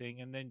sort of a thing.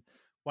 And then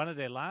one of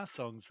their last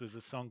songs was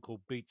a song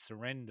called Beat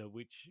Surrender,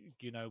 which,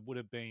 would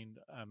have been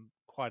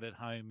quite at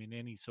home in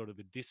any sort of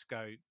a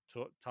disco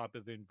type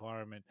of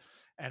environment.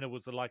 And it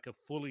was like a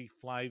fully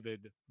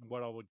flavored,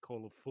 what I would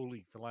call a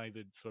fully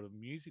flavored sort of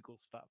musical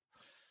stuff.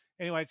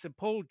 Anyway, so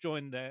Paul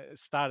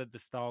started the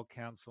Style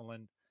Council,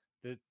 and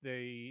in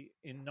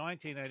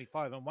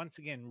 1985, and once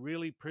again,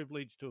 really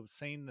privileged to have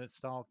seen the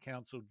Style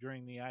Council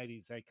during the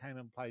 80s. They came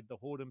and played the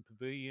Hordern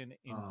Pavilion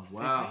in Sydney.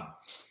 Wow.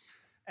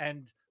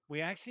 And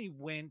we actually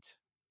went,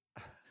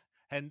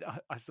 and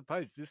I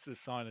suppose this is a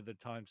sign of the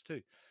times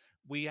too.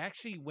 We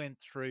actually went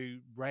through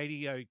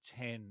Radio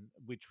 10,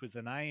 which was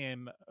an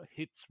AM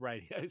hits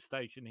radio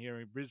station here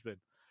in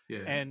Brisbane.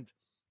 Yeah. And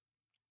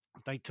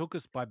they took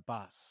us by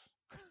bus.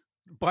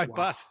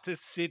 Bus to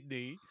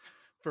Sydney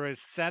for a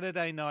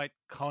Saturday night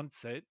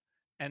concert,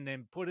 and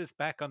then put us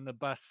back on the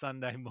bus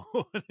Sunday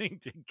morning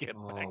to get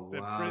back to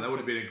Brisbane. That would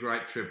have been a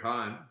great trip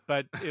home.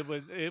 But it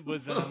was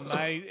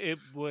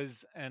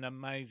an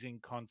amazing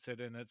concert,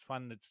 and it's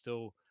one that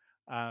still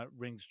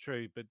rings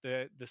true. But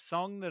the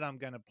song that I'm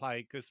going to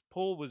play, because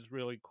Paul was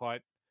really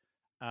quite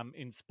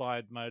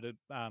inspired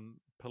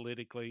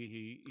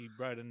politically. He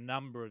wrote a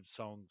number of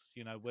songs,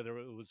 whether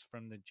it was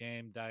from the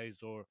Jam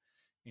days or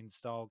in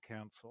Style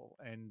Council,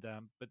 and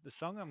but the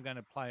song I'm going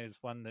to play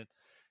is one that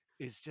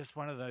is just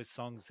one of those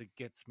songs that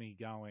gets me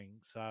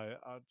going. So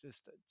I'll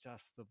just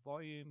adjust the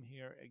volume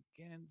here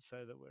again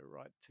so that we're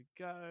right to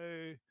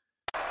go.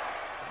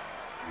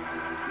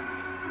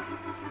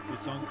 It's a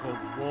song called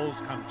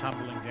Walls Come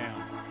Tumbling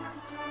Down.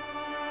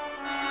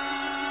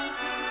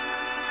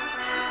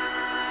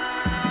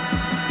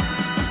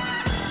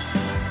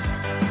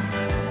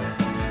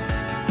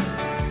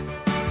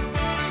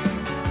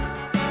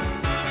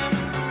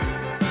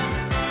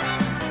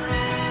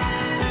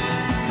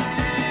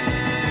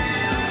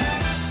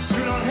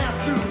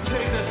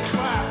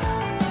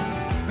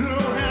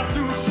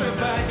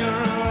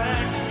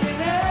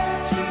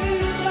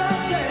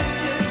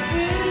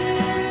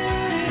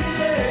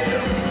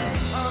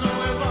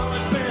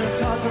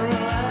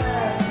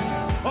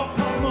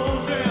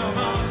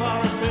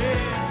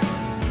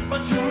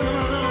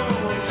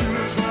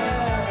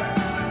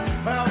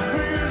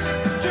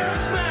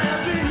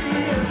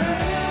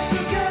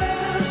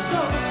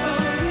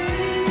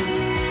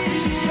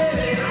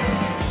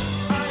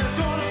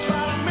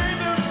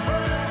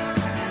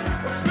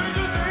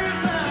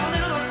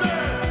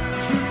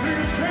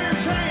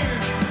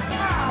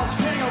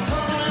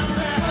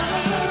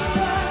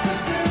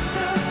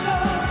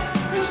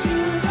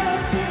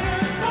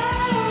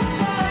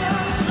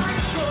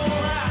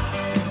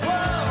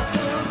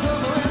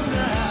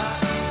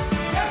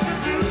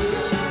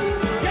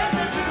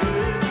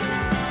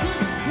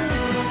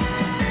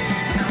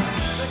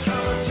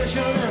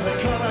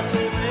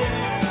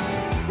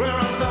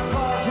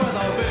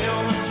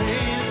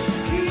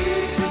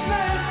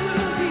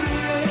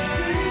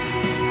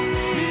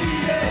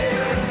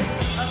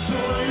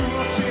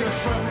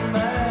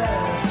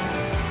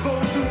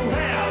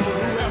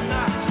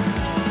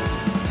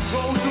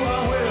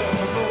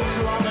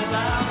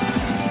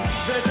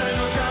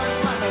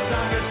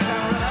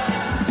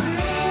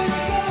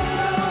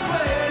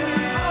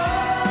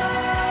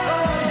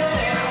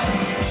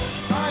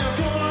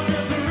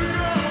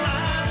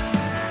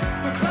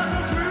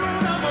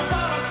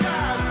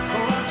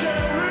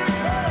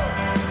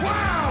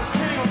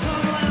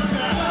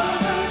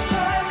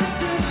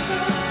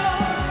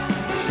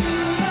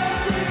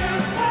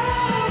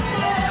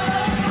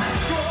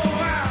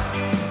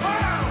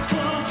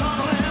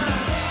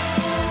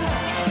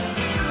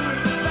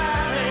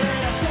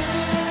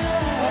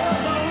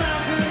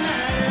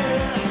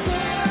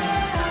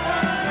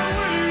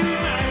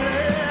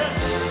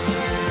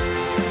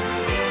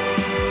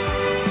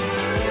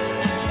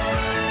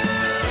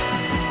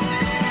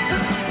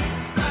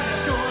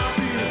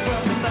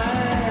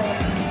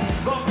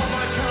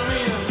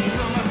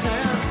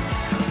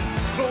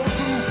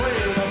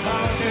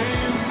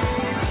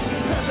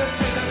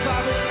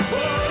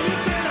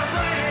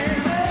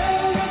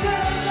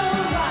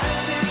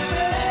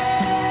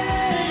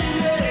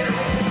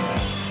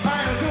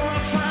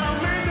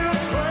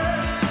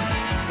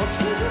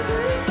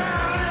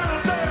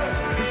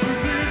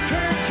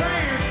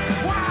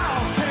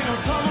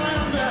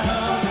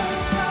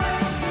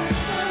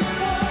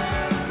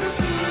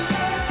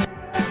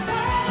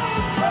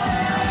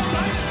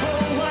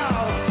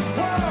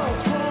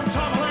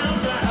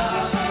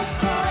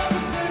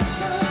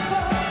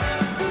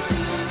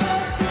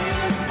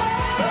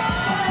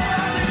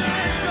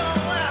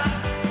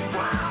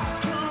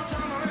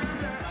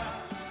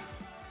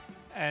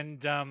 And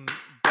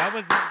that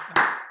was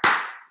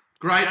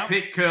Great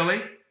pick,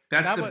 Curly.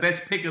 That's the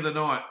best pick of the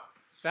night.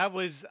 That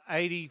was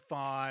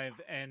 85,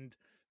 and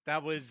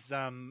that was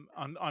I'm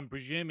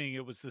presuming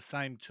it was the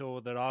same tour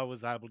that I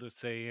was able to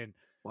see. And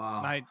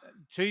wow, mate,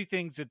 two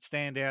things that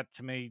stand out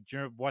to me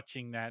during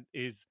watching that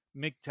is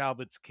Mick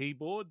Talbot's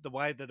keyboard, the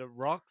way that it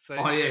rocks.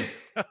 Oh yeah.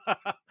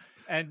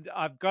 And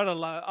I've got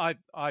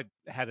I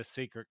had a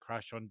secret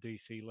crush on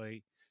DC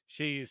Lee.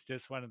 She is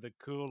just one of the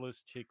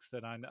coolest chicks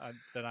that I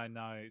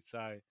know.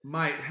 So,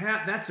 mate,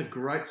 that's a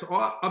great. So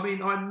I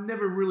mean, I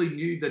never really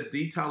knew the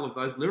detail of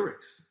those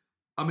lyrics.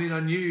 I mean, I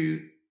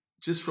knew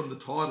just from the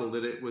title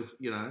that it was,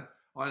 and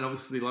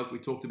obviously, like we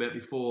talked about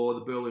before,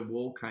 the Berlin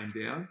Wall came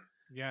down.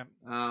 Yeah.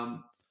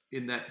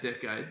 In that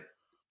decade.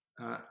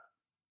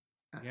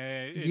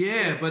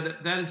 Yeah.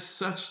 But that is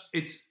such.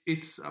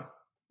 It's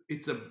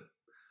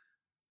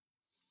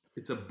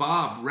a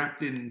barb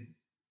wrapped in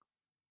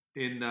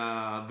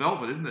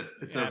velvet, isn't it?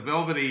 It's a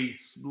velvety,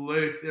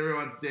 loose.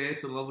 Everyone's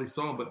dancing, a lovely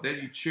song. But then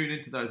you tune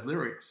into those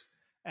lyrics,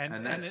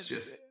 and it's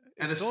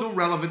still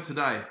relevant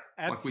today,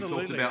 like we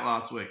talked about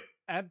last week.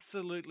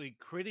 Absolutely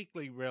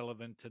critically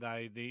relevant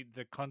today.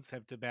 The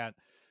concept about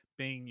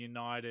being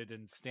united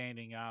and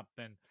standing up,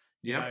 and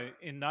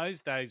in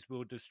those days we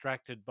were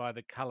distracted by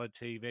the color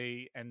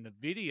TV and the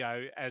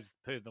video as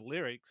per the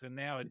lyrics, and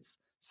now it's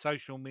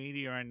social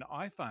media and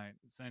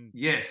iPhones, and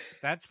yes,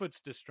 that's what's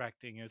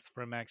distracting us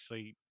from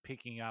actually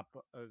picking up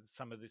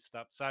some of this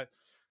stuff. So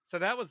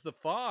that was the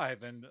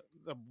 5, and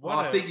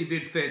I think you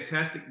did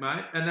fantastic,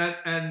 mate.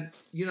 And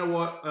you know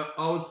what?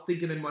 I was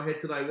thinking in my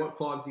head today, what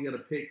 5s are you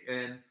going to pick?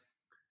 And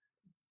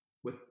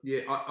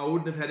I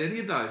wouldn't have had any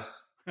of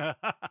those.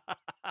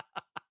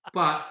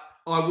 But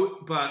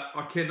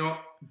I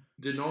cannot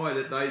deny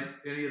that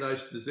any of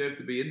those deserve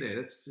to be in there.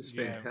 That's just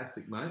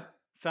fantastic, mate.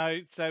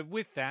 So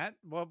with that,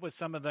 what were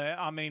some of the?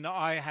 I mean,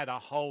 I had a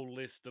whole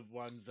list of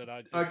ones that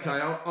I.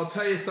 I'll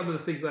tell you some of the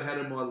things I had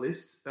on my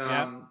list.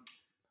 I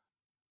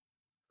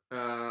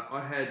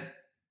had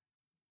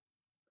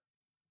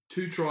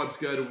 2 Tribes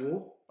Go to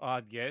War.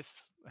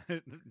 Yes.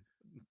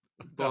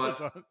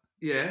 But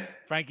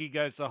Frankie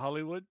Goes to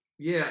Hollywood.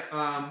 Yeah.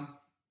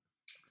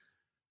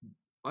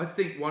 I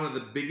think one of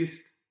the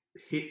biggest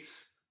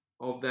hits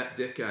of that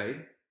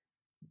decade,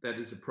 that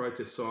is a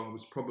protest song,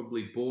 was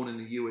probably Born in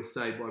the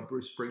USA by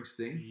Bruce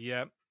Springsteen.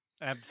 Yep,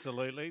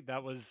 absolutely.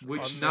 That was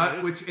which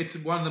it's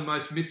one of the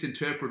most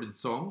misinterpreted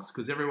songs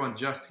because everyone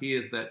just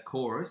hears that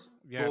chorus,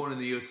 Born in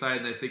the USA,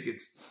 and they think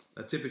it's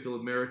a typical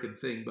American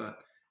thing. But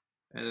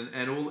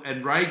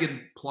and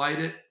Reagan played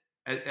it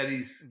at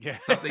his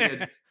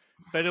something.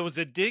 But it was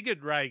a dig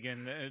at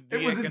Reagan.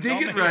 It was a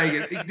dig at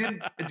Reagan. He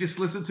didn't just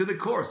listen to the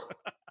chorus.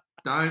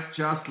 Don't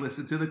just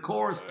listen to the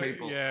chorus,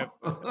 people. Yeah.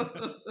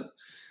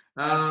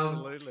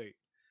 Absolutely.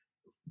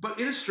 But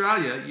in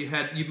Australia, you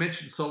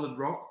mentioned Solid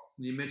Rock,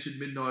 you mentioned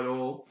Midnight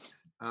Oil.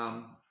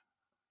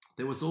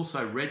 There was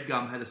also Red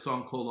Gum had a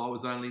song called I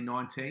Was Only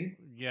 19.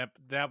 Yep,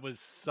 that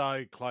was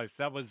so close.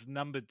 That was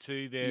number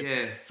 2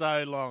 there for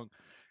so long.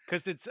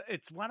 Because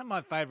it's one of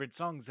my favourite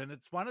songs, and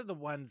it's one of the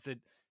ones that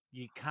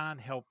you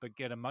can't help but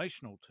get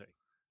emotional to.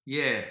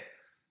 Yeah.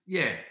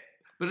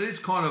 But it is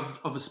kind of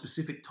a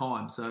specific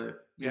time. So,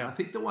 I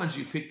think the ones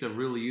you picked are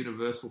really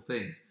universal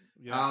things.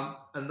 Yeah.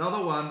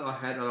 Another one I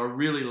had and I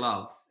really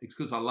love, it's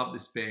because I love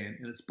this band,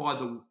 and it's by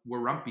the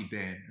Warumpi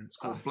Band, and it's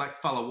called Black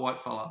Fella, White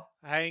Fella.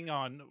 Hang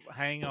on.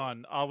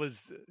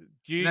 It's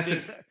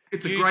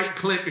a great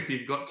clip if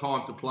you've got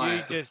time to play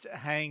it. You just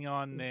hang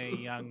on there,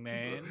 young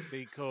man,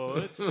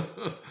 because...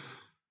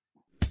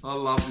 I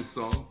love this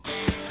song.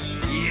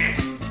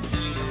 Yes!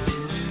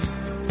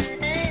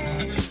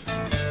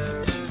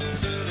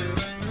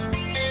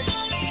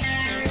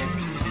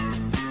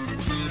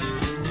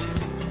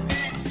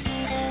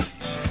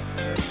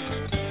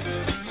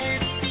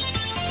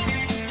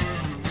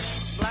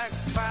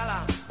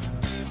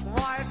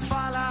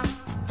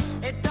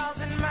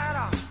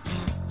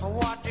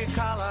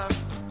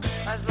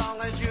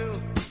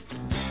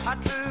 A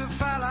true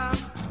fella,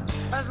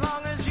 as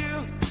long as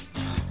you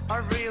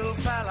a real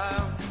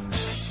fella.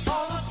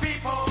 All the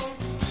people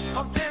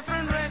of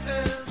different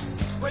races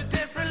with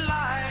different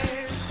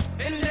lives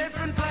in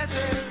different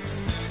places.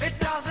 It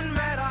doesn't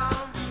matter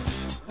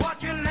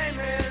what your name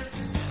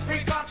is.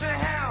 We got to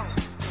have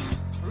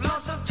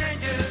lots of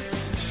changes.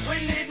 We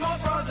need more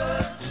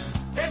brothers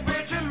if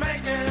we're to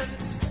make it.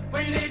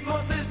 We need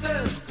more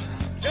sisters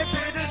if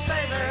we're to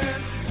save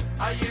it.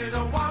 Are you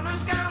the one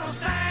who's gonna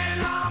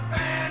stand up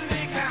and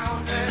be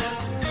counted?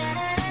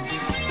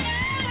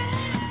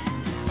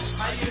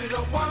 Are you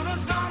the one who's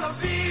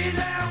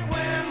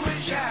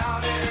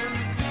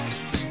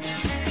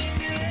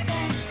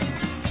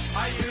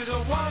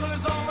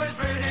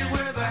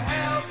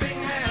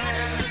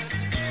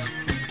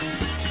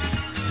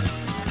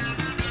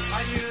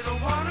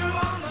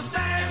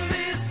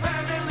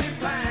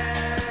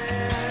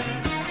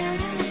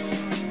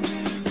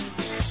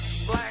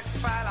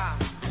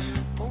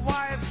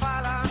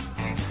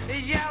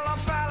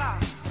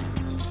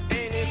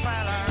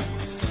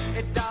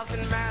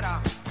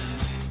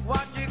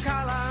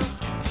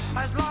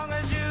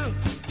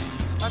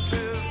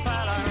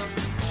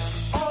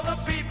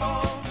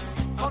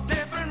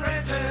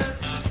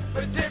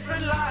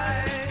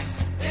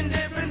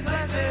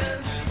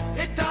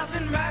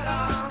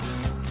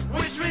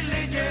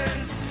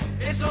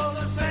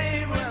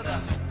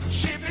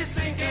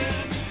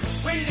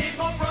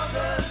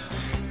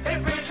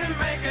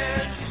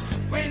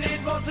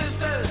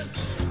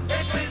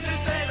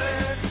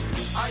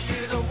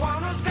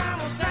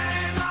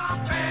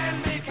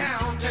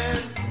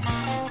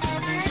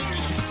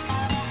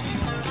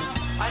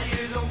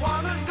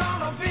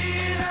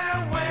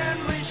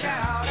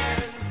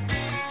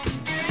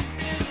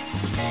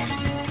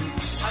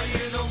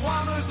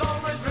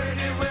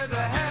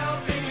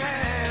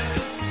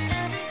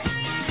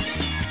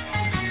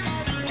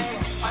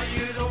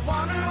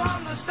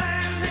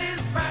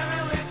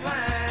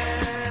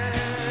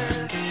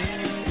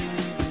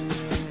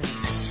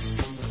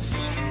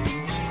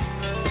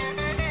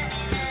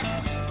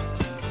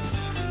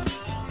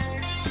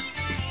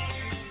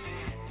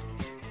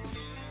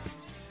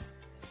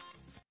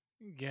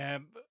Yeah.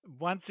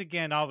 Once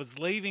again, I was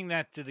leaving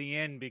that to the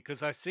end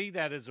because I see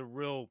that as a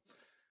real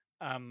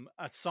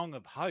a song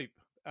of hope.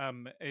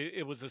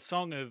 It was a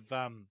song of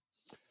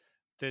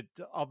that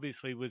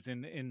obviously was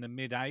in the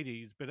mid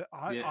 '80s, but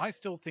Yeah. I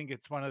still think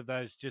it's one of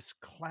those just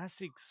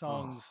classic Oh,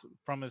 songs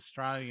from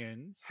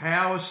Australians.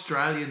 how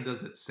Australian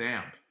does it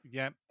sound?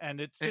 Yeah,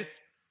 and it's Eh,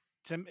 just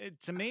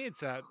to me,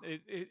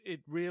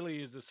 it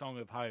really is a song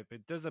of hope.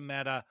 It doesn't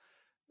matter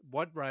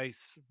what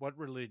race, what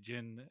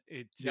religion.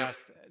 It Yep.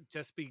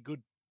 just be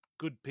good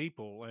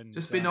people, and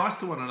Just be nice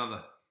to one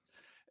another.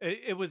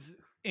 it was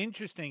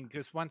interesting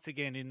because once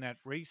again in that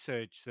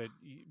research that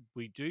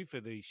we do for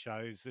these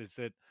shows is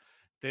that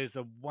there's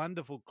a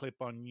wonderful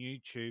clip on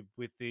YouTube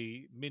with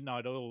the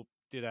Midnight Oil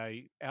did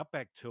a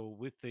Outback tour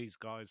with these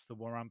guys, the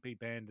Warumpi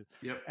Band,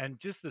 Yep. and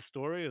just the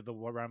story of the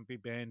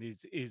Warumpi Band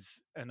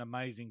is an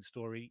amazing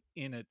story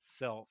in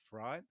itself,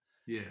 right?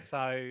 Yeah.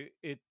 So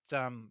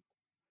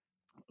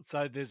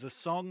so there's a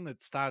song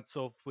that starts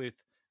off with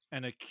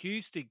an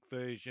acoustic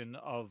version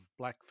of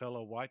Black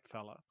Fella White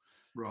Fella,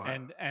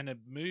 Right. and it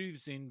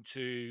moves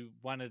into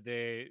one of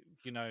their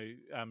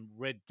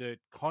Red Dirt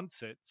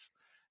concerts,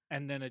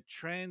 and then it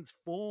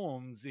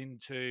transforms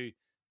into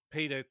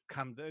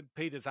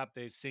Peter's up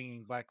there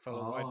singing Black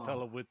Fella White Oh.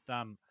 Fella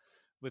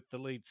with the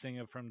lead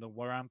singer from the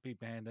Warumpi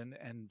Band,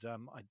 and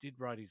I did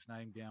write his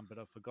name down, but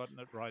I've forgotten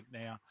it right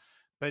now.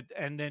 But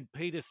and then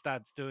Peter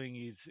starts doing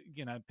his,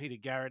 Peter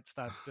Garrett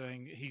starts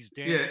doing his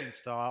Yeah. dancing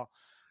style,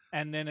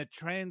 and then it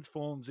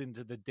transforms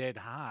into the Dead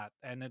Heart,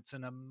 and it's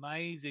an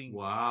amazing.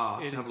 Wow. I'll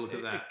have It to have a is. look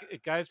at that.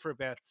 It goes for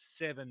about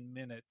 7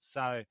 minutes,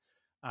 so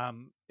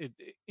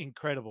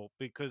incredible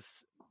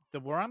because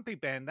the Warumpi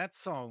Band. That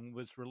song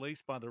was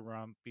released by the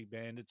Warumpi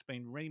Band. It's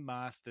been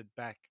remastered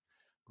back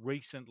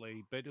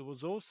recently, but it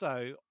was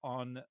also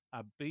on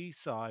a B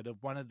side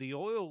of one of the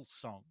Oil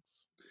songs.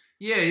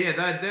 Yeah,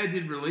 they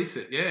did release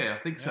it. Yeah,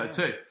 I think so Yeah.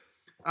 too.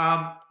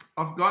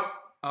 I've got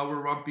a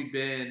Warumpi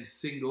Band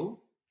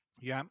single.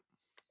 Yeah,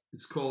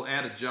 It's called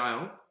Out of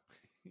Jail.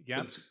 yeah,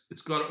 But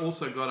it's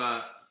also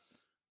got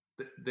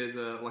there's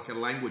like a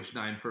language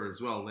name for it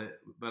as well.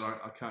 But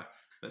I can't.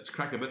 That's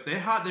cracker. But they're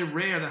hard. They're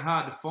rare. They're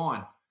hard to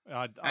find.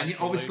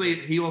 Obviously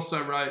he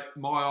also wrote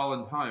My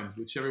Island Home,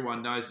 which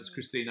everyone knows is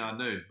Christine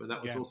Arnoux. But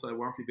that was also a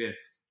Warumpi Band.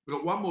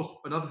 We've got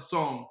another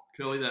song,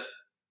 Curly, that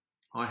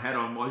I had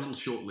on my little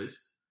short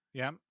list.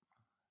 yeah.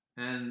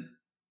 And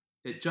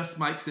it just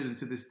makes it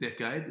into this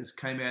decade. This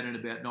came out in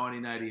about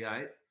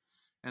 1988,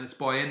 and it's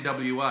by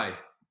NWA,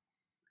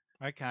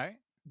 Okay.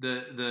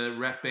 the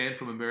rap band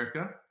from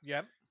America,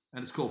 Yep.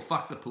 and it's called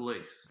 "Fuck the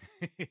Police,"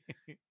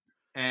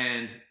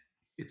 and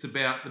it's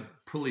about the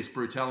police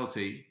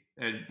brutality,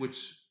 and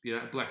which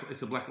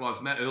it's a Black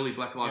Lives Matter, early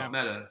Black Lives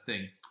Matter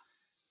thing,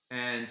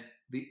 and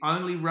the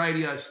only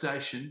radio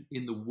station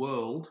in the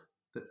world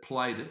that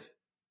played it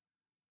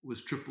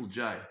was Triple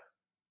J.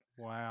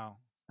 Wow.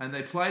 And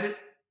they played it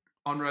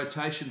on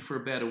rotation for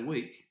about a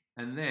week.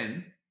 And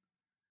then,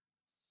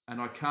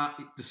 and I can't,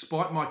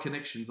 despite my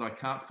connections, I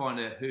can't find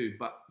out who,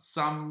 but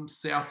some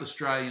South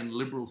Australian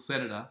Liberal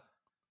senator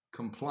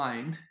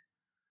complained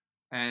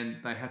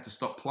and they had to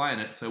stop playing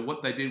it. So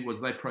what they did was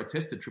they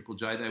protested Triple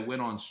J. They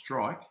went on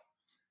strike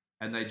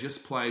and they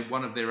just played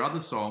one of their other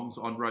songs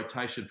on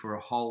rotation for a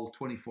whole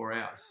 24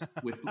 hours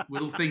with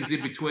little things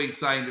in between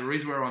saying the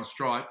reason we're on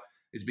strike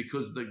is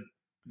because the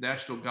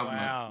national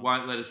government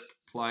won't let us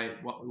play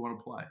what we want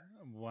to play.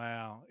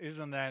 Wow.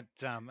 Isn't that,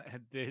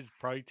 there's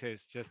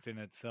protest just in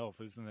itself,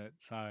 isn't it?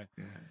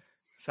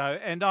 So,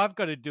 and I've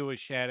got to do a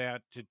shout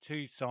out to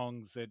two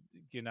songs that,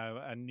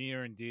 are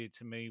near and dear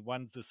to me.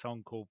 One's a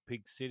song called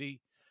Pig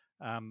City,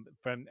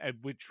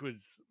 which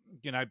was,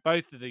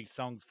 both of these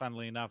songs,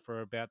 funnily enough,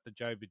 are about the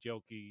Joe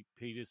Bajelki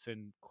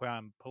Peterson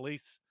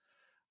police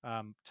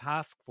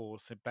task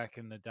force back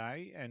in the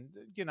day, and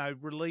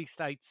released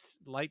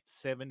late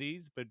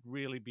 70s, but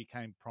really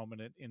became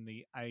prominent in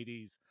the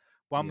 80s.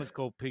 One was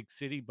called Pig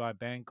City by a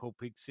band called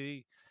Pig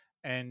City,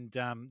 and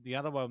the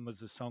other one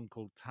was a song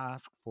called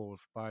Task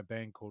Force by a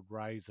band called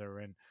Razor.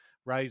 And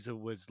Razor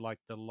was like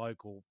the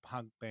local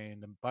punk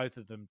band, and both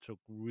of them took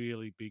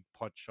really big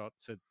pot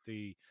shots at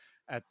the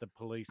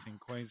police in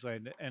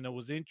Queensland. And it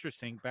was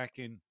interesting, back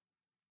in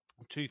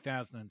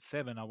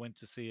 2007, I went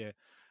to see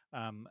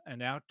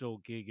an outdoor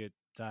gig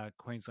at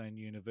Queensland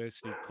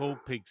University called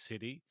Pig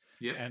City,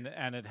 and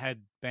it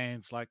had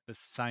bands like the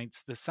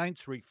Saints. The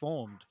Saints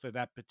reformed for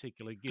that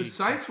particular gig. The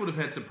Saints would have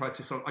had some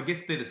protest songs. I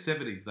guess they're the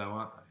 70s though,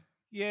 aren't they?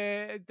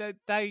 Yeah,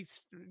 they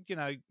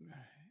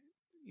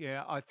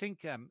I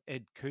think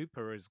Ed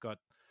Cooper has got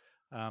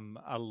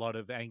a lot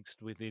of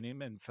angst within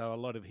him, and so a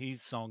lot of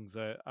his songs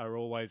are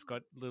always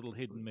got little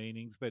hidden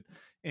meanings. But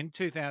in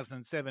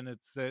 2007,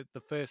 it's the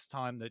first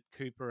time that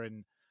Cooper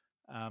and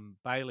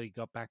Bailey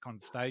got back on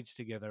stage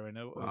together, and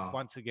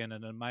once again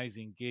an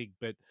amazing gig.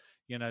 But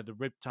the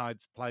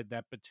Riptides played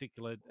that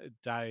particular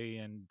day,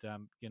 and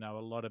a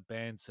lot of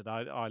bands that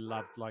I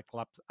loved, like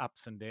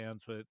Ups and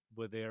Downs,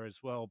 were there as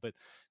well. But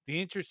the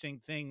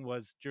interesting thing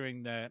was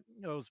during it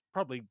was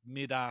probably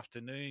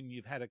mid-afternoon.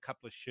 You've had a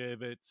couple of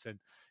sherbets, and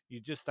you're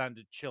just starting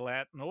to chill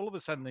out, and all of a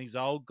sudden these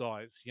old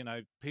guys,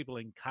 people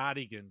in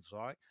cardigans,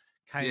 right,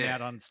 came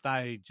out on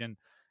stage,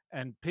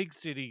 and Pig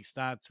City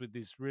starts with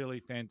this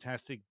really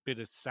fantastic bit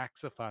of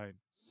saxophone.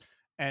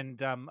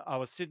 And I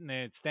was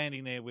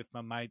standing there with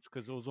my mates,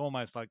 because it was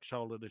almost like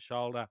shoulder to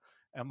shoulder.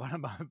 And one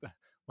of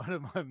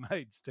my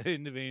mates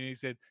turned to me and he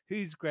said,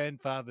 "Whose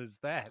grandfather's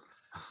that?"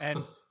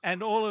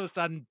 And all of a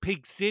sudden,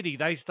 Pig City,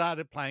 they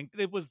started playing.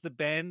 It was the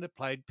band that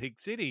played Pig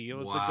City. It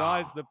was the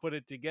guys that put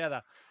it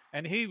together.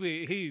 And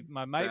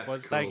my mate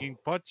was taking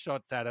pot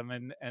shots at him,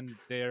 and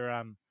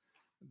their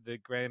the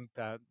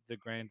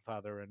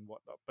grandfather and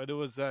whatnot. But it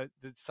was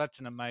it's such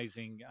an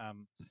amazing.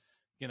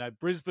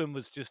 Brisbane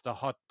was just a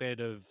hotbed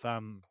of.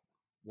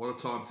 What a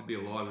time to be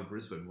alive in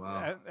Brisbane!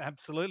 Wow,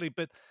 absolutely.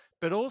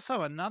 But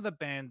also another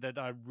band that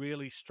I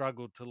really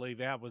struggled to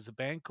leave out was a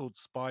band called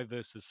Spy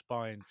versus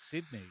Spy in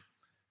Sydney.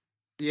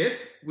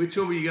 Yes, which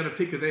one were you going to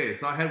pick of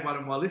theirs? I had one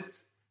on my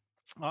list.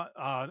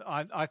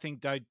 I think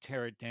 "Don't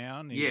Tear It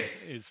Down"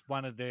 is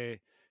one of their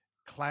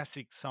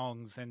classic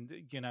songs, and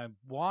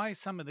why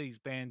some of these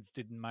bands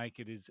didn't make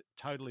it is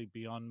totally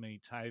beyond me,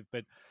 Tave.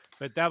 But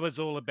that was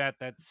all about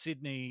that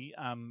Sydney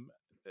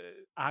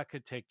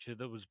architecture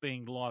that was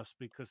being lost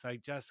because they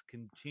just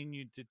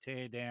continued to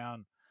tear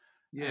down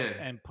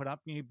and put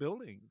up new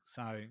buildings.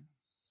 So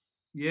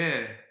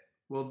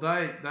well,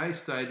 they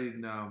stayed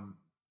in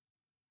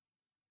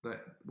that,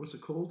 what's it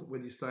called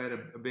when you stay at a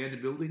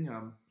abandoned building?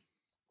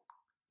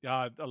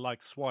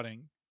 Like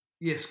squatting.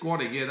 Yeah,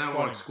 squatting. Yeah, they were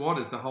like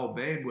squatters. The whole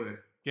band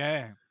were.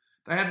 Yeah.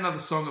 They had another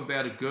song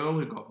about a girl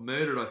who got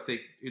murdered, I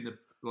think,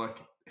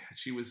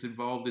 she was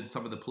involved in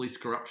some of the police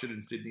corruption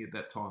in Sydney at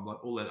that time,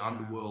 like all that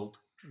underworld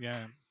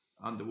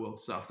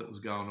stuff that was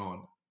going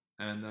on.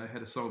 And they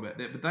had a song about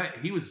that. But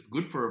he was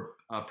good for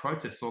a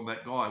protest song,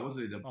 that guy,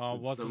 wasn't he?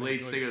 The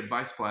lead singer and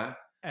bass player.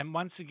 And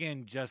once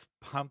again, just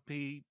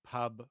pumpy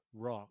pub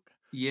rock.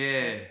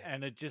 Yeah.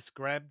 And it just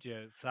grabbed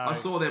you. So I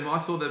saw them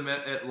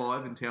at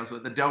live in Townsville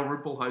at the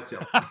Dalrymple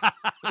Hotel.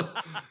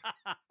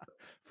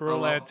 For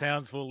all our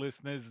Townsville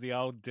listeners, the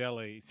old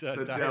deli. So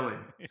the deli.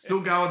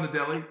 Still going, the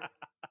deli.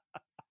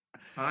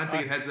 I don't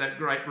think it has that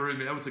great room.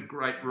 That was a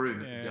great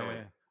room at the deli.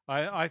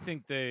 I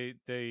think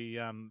and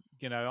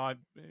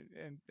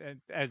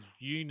as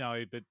you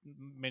know, but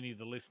many of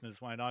the listeners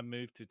won't, I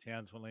moved to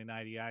Townsville in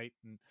 88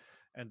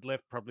 and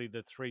left probably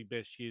the 3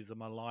 best years of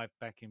my life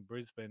back in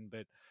Brisbane.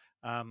 But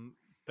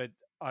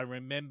I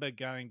remember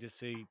going to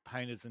see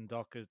Painters and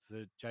Dockers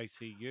at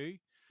JCU.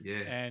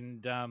 Yeah.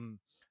 And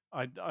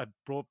I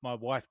brought my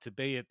wife to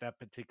be at that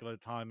particular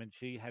time, and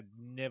she had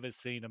never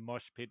seen a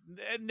mosh pit,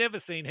 never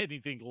seen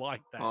anything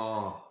like that.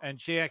 Oh.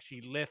 And she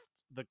actually left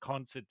the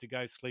concert to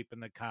go sleep in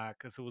the car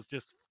because it was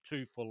just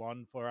too full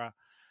on for her.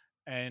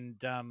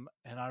 And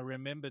I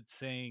remembered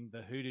seeing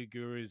the Hoodoo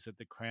Gurus at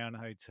the Crown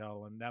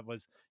Hotel, and that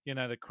was,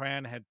 the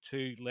Crown had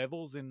 2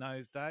 levels in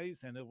those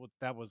days, and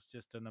that was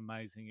just an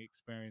amazing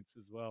experience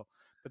as well.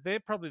 But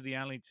they're probably the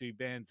only 2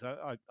 bands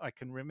I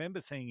can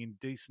remember seeing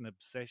Indecent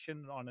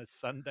Obsession on a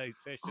Sunday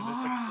session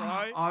at the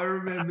Cry. I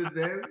remember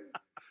them.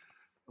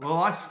 Well,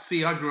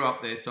 I grew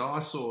up there, so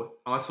I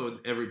saw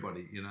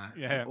everybody,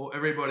 or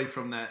everybody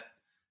from that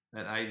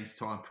 80s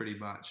time pretty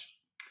much.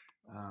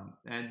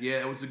 And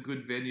it was a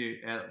good venue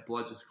out at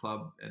Bludgers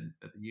Club and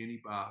at the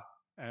Uni Bar.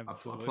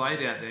 Absolutely. I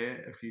played out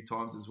there a few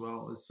times as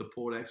well as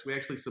support acts. We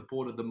actually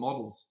supported the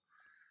Models.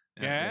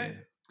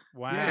 There.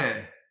 Wow.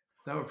 Yeah,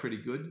 they were pretty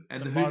good.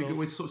 And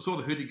we saw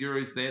the Hoodoo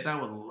Gurus there. They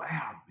were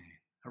loud, man.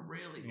 A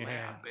really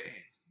loud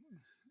band.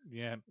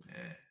 Yeah.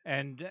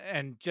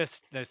 And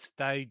just the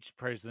stage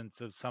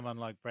presence of someone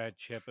like Brad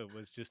Shepard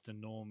was just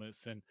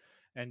enormous.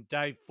 And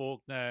Dave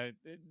Faulkner,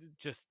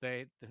 just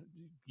that,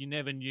 you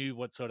never knew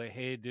what sort of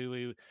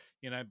hairdo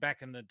he,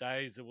 back in the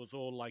days, it was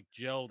all like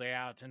gelled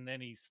out, and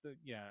then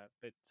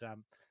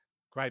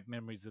great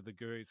memories of the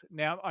Gurus.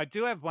 Now, I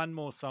do have one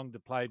more song to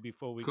play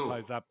before we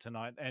close up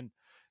tonight, and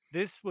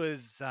this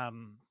was,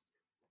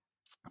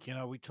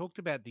 we talked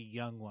about the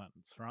young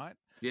ones, right?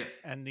 Yeah.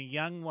 And the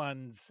young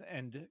ones,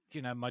 and,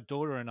 my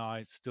daughter and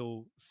I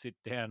still sit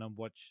down and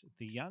watch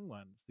the young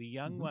ones. The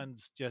young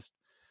ones just,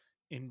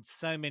 in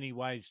so many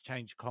ways,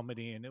 changed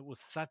comedy, and it was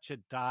such a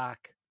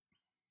dark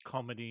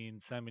comedy in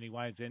so many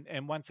ways.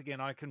 And once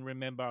again, I can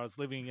remember I was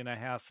living in a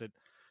house at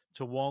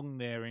Toowong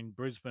there in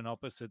Brisbane,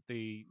 opposite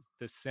the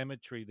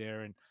cemetery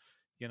there, and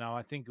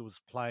I think it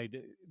was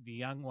played. The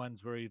young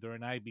ones were either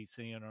an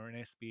ABC or an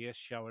SBS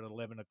show at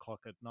 11 o'clock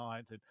at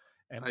night,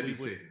 and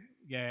ABC.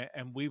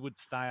 we would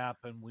stay up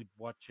and we'd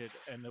watch it,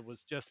 and it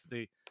was just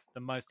the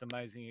most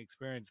amazing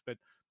experience. But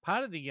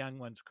part of the young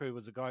ones crew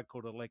was a guy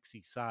called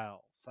Alexi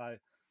Sale. So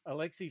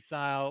Alexi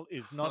Sale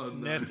is not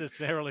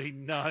necessarily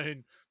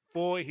known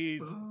for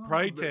his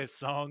protest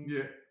songs,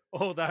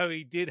 although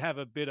he did have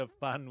a bit of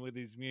fun with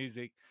his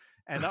music.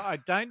 And I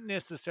don't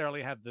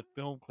necessarily have the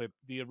film clip,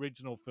 the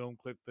original film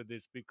clip for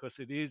this, because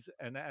it is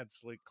an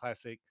absolute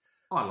classic.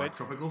 I like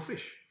tropical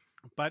fish.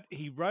 But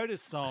he wrote a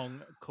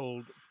song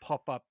called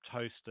Pop Up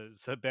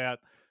Toasters about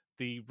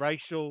the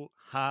racial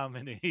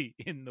harmony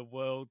in the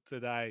world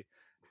today.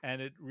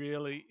 And it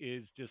really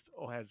is just,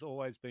 or has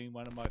always been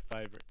one of my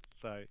favorites.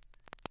 So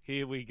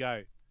here we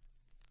go.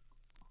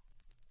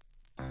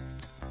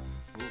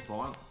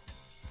 Fine.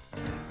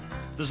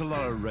 There's a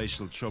lot of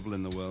racial trouble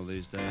in the world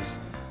these days.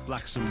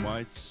 Blacks and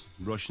whites,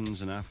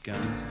 Russians and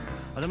Afghans.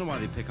 I don't know why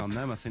they pick on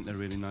them. I think they're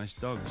really nice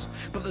dogs.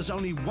 But there's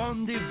only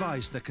one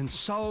device that can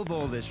solve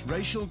all this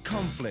racial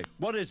conflict.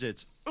 What is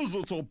it? Is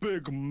it a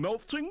big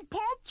melting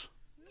pot?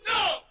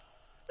 No!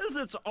 Is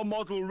it a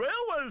model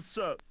railway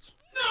set?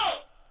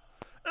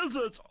 No! Is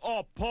it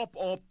a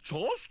pop-up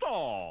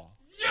toaster?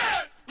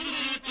 Yes!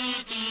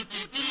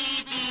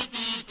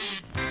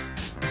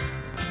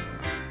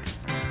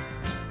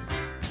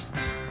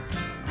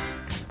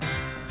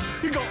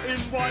 You go in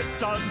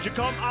white and you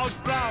come out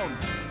brown.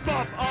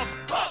 Pop up,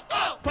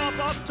 pop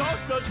up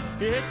toasters.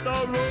 You hit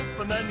the roof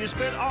and then you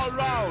spin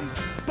around.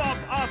 Pop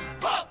up,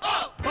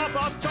 pop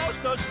up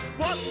toasters.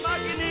 What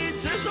Maggie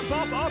needs is a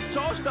pop up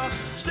toaster.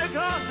 Stick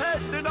her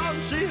head in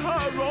and see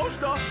her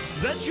roaster.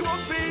 Then she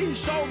won't be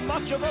so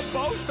much of a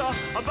boaster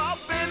about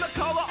being the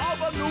colour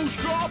of a new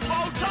straw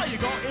motor. You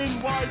go in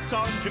white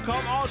and you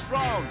come out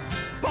brown.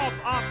 Pop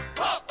up,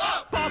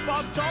 pop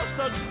up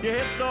toasters. You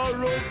hit the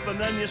roof and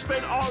then you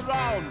spin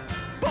around.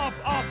 Pop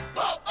up,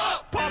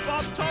 pop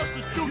up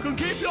toasters. You can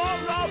keep your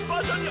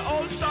rubbers and your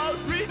old style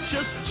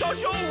preachers,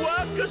 social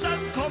workers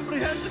and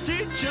comprehensive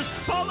teachers,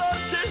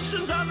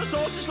 politicians and the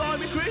saucy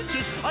slimy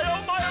creatures. I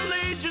owe my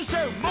allegiance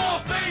to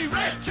Morphy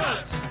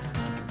Richards.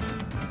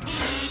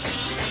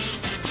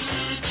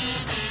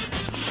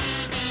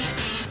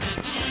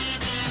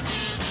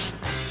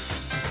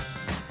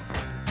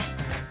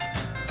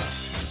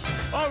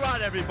 All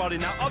right, everybody.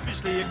 Now,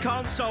 obviously, you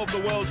can't solve the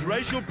world's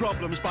racial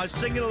problems by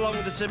singing along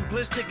with a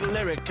simplistic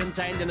lyric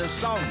contained in a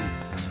song.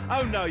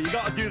 Oh, no, you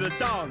got to do the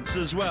dance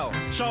as well.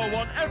 So I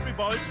want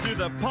everybody to do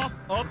the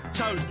pop-up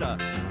toaster.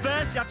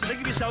 First, you have to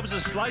think of yourself as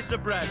a slice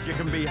of bread. You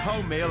can be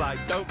wholemeal, I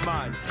don't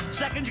mind.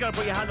 Second, you got to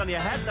put your hand on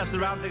your head. That's the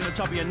round thing at the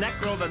top of your neck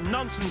where all the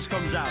nonsense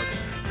comes out.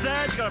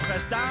 Third, you got to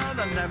press down.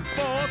 And then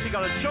fourth, you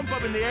got to jump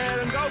up in the air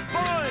and go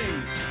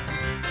boing.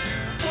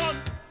 One,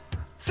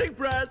 think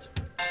bread.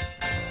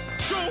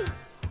 Two,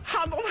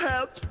 hand on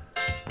head.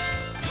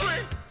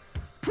 Three,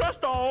 press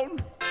down.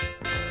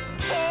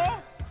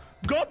 Four,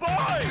 go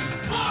boing.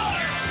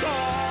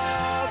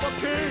 The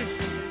key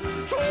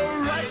to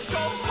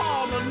racial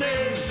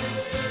harmony.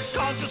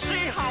 Can't you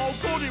see how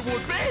good it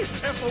would be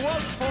if it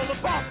was for the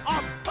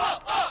pop-up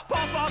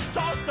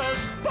toasters?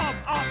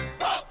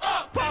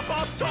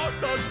 Pop-up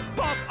toasters.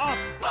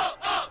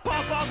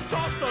 Pop-up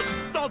toasters.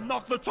 Don't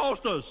knock the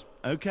toasters.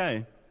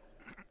 Okay.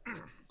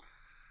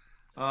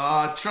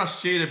 I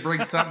trust you to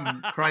bring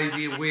something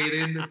crazy and weird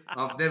in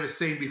I've never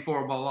seen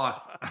before in my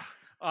life.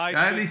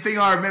 The only thing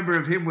I remember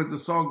of him was the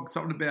song,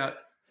 something about,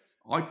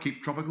 I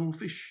keep tropical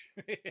fish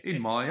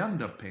in my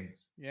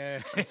underpants.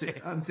 Yeah. That's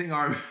it. Only thing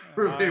I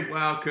remember of him.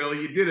 Wow,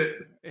 Curly, you did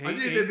it. I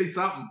knew there'd be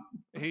something.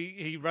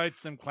 He wrote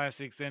some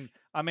classics. And,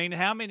 I mean,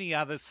 how many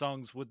other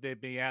songs would there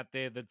be out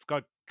there that's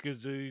got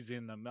kazoos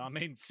in them? I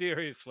mean,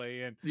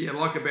 seriously. And yeah,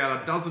 like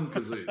about a dozen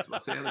kazoos, the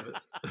sound of it.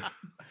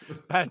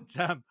 But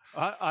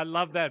I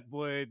love that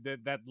word,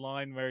 that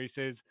line where he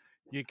says,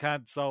 you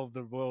can't solve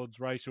the world's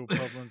racial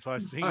problems by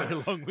singing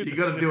along with you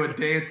got to do a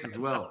dance as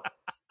well.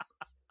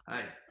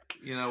 Hey,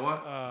 you know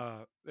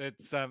what?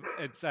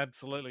 It's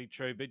absolutely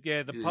true. But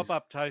yeah, the It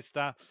pop-up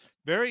toaster,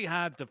 very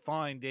hard to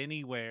find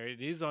anywhere.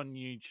 It is on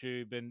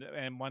YouTube,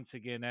 and once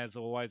again, as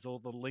always, all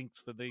the links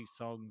for these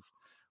songs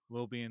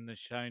will be in the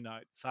show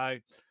notes.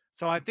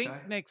 So I think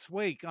next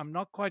week, I'm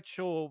not quite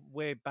sure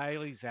where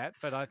Bailey's at,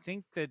 but I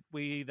think that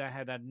we either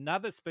had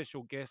another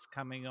special guest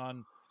coming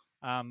on,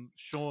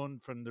 Sean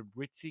from the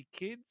Ritzy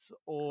Kids,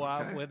 or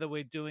whether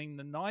we're doing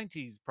the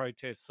 90s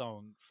protest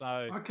songs.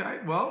 So okay,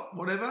 well,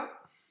 whatever.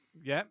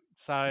 Yeah.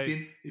 So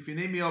if you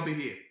need me, I'll be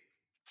here,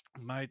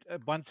 mate.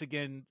 Once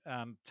again,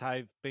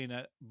 Tave, been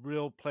a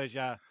real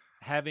pleasure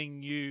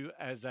having you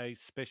as a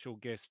special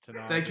guest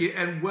tonight. Thank you,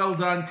 and well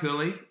done,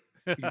 Curly.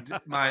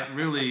 Mate,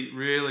 really,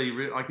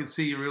 I can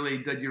see you really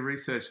did your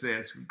research there.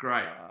 It's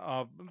great.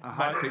 I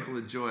hope people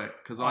enjoy it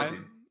because I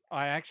did.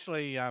 I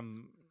actually,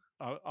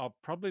 I'll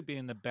probably be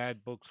in the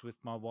bad books with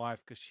my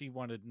wife because she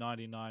wanted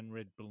 99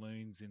 red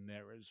balloons in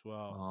there as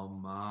well. Oh,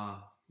 ma.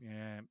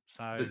 Yeah.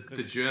 So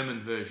the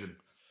German version.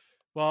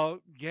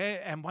 Well, yeah,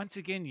 and once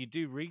again, you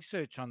do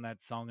research on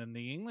that song, and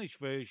the English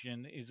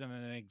version isn't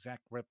an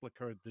exact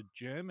replica of the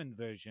German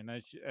version,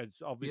 as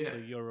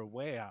obviously you're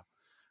aware.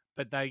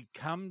 But they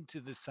come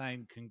to the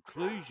same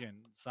conclusion,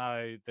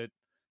 so that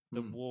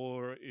the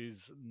war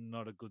is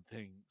not a good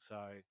thing.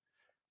 So,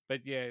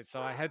 but yeah,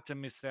 so I had to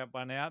miss that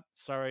one out.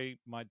 Sorry,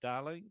 my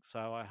darling.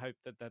 So I hope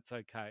that that's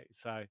okay.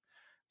 So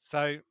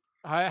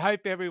I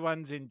hope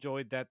everyone's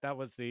enjoyed that. That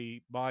was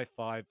my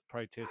 5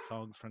 protest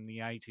songs from the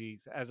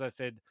 80s. As I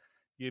said,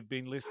 you've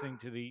been listening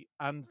to the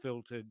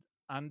Unfiltered,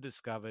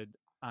 Undiscovered,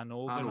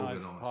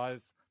 Unorganized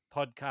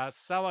podcast.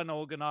 So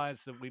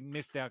unorganized that we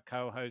missed our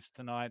co-host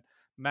tonight,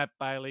 Matt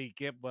Bailey.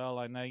 Get well.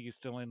 I know you're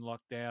still in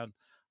lockdown.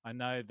 I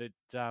know that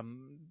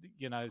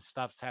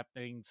stuff's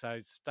happening. So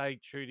stay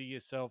true to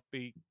yourself.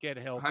 Get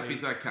healthy. I hope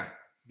he's okay.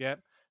 Yep.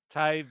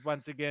 Tave,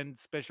 once again,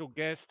 special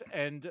guest.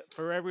 And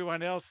for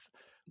everyone else,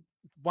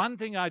 one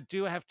thing I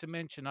do have to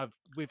mention,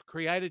 we've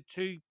created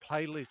 2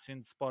 playlists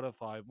in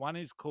Spotify. One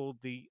is called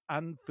the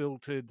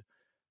Unfiltered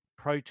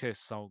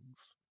Protest Songs.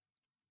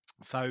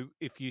 So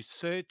if you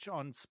search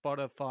on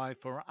Spotify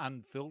for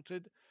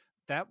Unfiltered,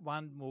 that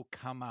one will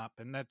come up,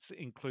 and that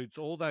includes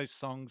all those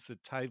songs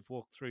that Tave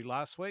walked through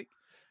last week,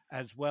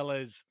 as well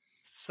as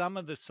some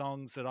of the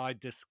songs that I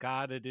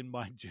discarded in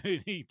my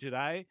journey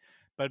today.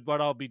 But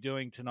what I'll be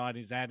doing tonight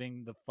is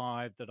adding the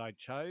 5 that I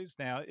chose.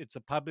 Now, it's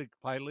a public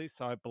playlist,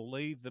 so I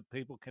believe that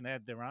people can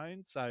add their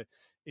own. So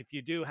if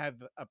you do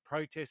have a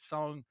protest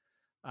song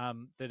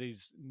that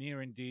is near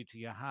and dear to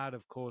your heart,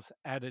 of course,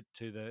 add it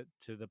to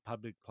the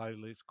public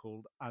playlist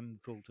called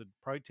Unfiltered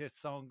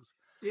Protest Songs.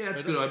 Yeah,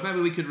 that's good.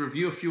 Maybe we could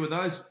review a few of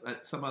those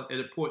at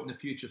a point in the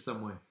future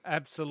somewhere.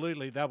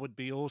 Absolutely, that would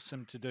be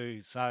awesome to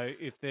do. So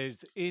if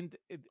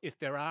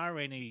there are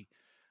any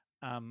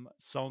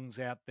songs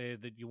out there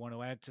that you want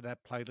to add to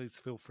that playlist,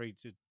 feel free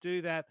to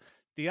do that.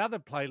 The other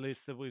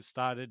playlist that we've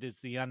started is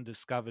the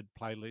Undiscovered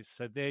playlist.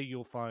 So there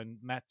you'll find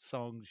Matt's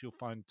songs, you'll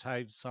find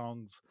Tave's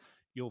songs,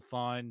 you'll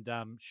find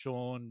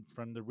Sean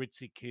from the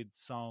Ritzy Kids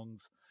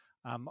songs.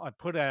 I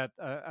put out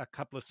a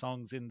couple of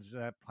songs into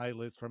that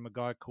playlist from a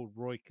guy called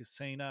Roy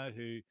Casino,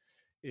 who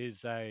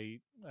is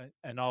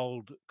an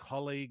old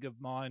colleague of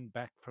mine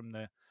back from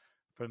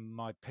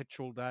my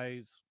petrol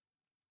days.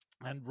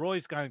 And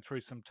Roy's going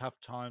through some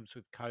tough times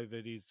with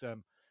COVID. He's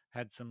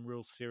had some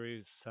real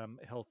serious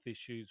health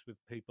issues with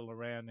people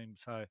around him.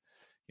 So,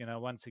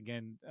 once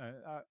again,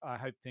 I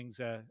hope things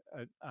are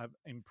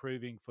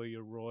improving for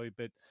you, Roy.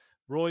 But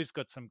Roy's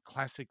got some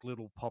classic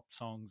little pop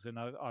songs, and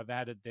I've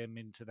added them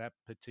into that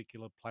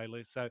particular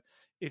playlist. So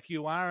if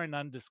you are an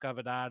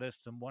undiscovered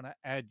artist and want to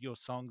add your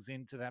songs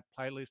into that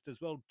playlist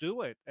as well,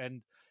 do it.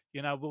 And,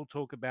 we'll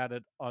talk about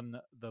it on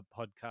the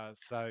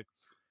podcast.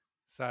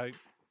 So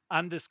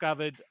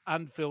Undiscovered,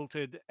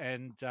 Unfiltered,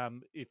 and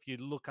if you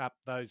look up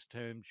those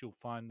terms, you'll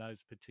find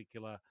those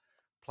particular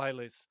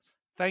playlists.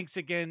 Thanks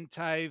again,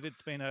 Tave.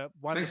 It's been a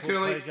wonderful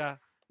pleasure.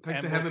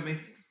 Thanks for having me.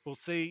 We'll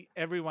see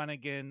everyone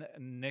again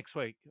next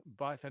week.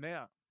 Bye for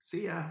now.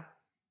 See ya.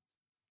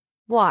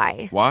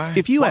 Why?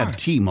 If you have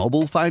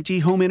T-Mobile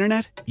 5G home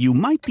internet, you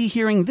might be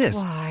hearing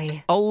this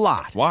a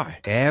lot.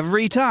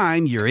 Every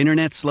time your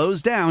internet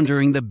slows down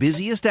during the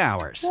busiest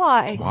hours.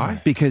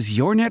 Why? Because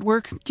your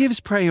network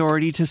gives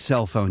priority to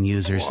cell phone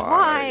users.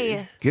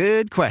 Why?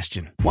 Good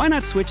question. Why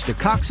not switch to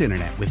Cox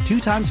Internet with 2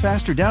 times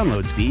faster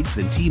download speeds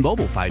than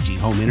T-Mobile 5G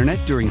home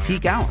internet during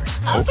peak hours?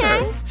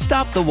 Okay.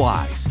 Stop the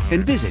whys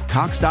and visit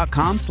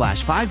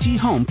cox.com/5G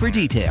home for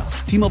details.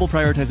 T-Mobile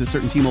prioritizes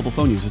certain T-Mobile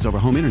phone users over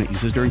home internet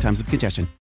users during times of congestion.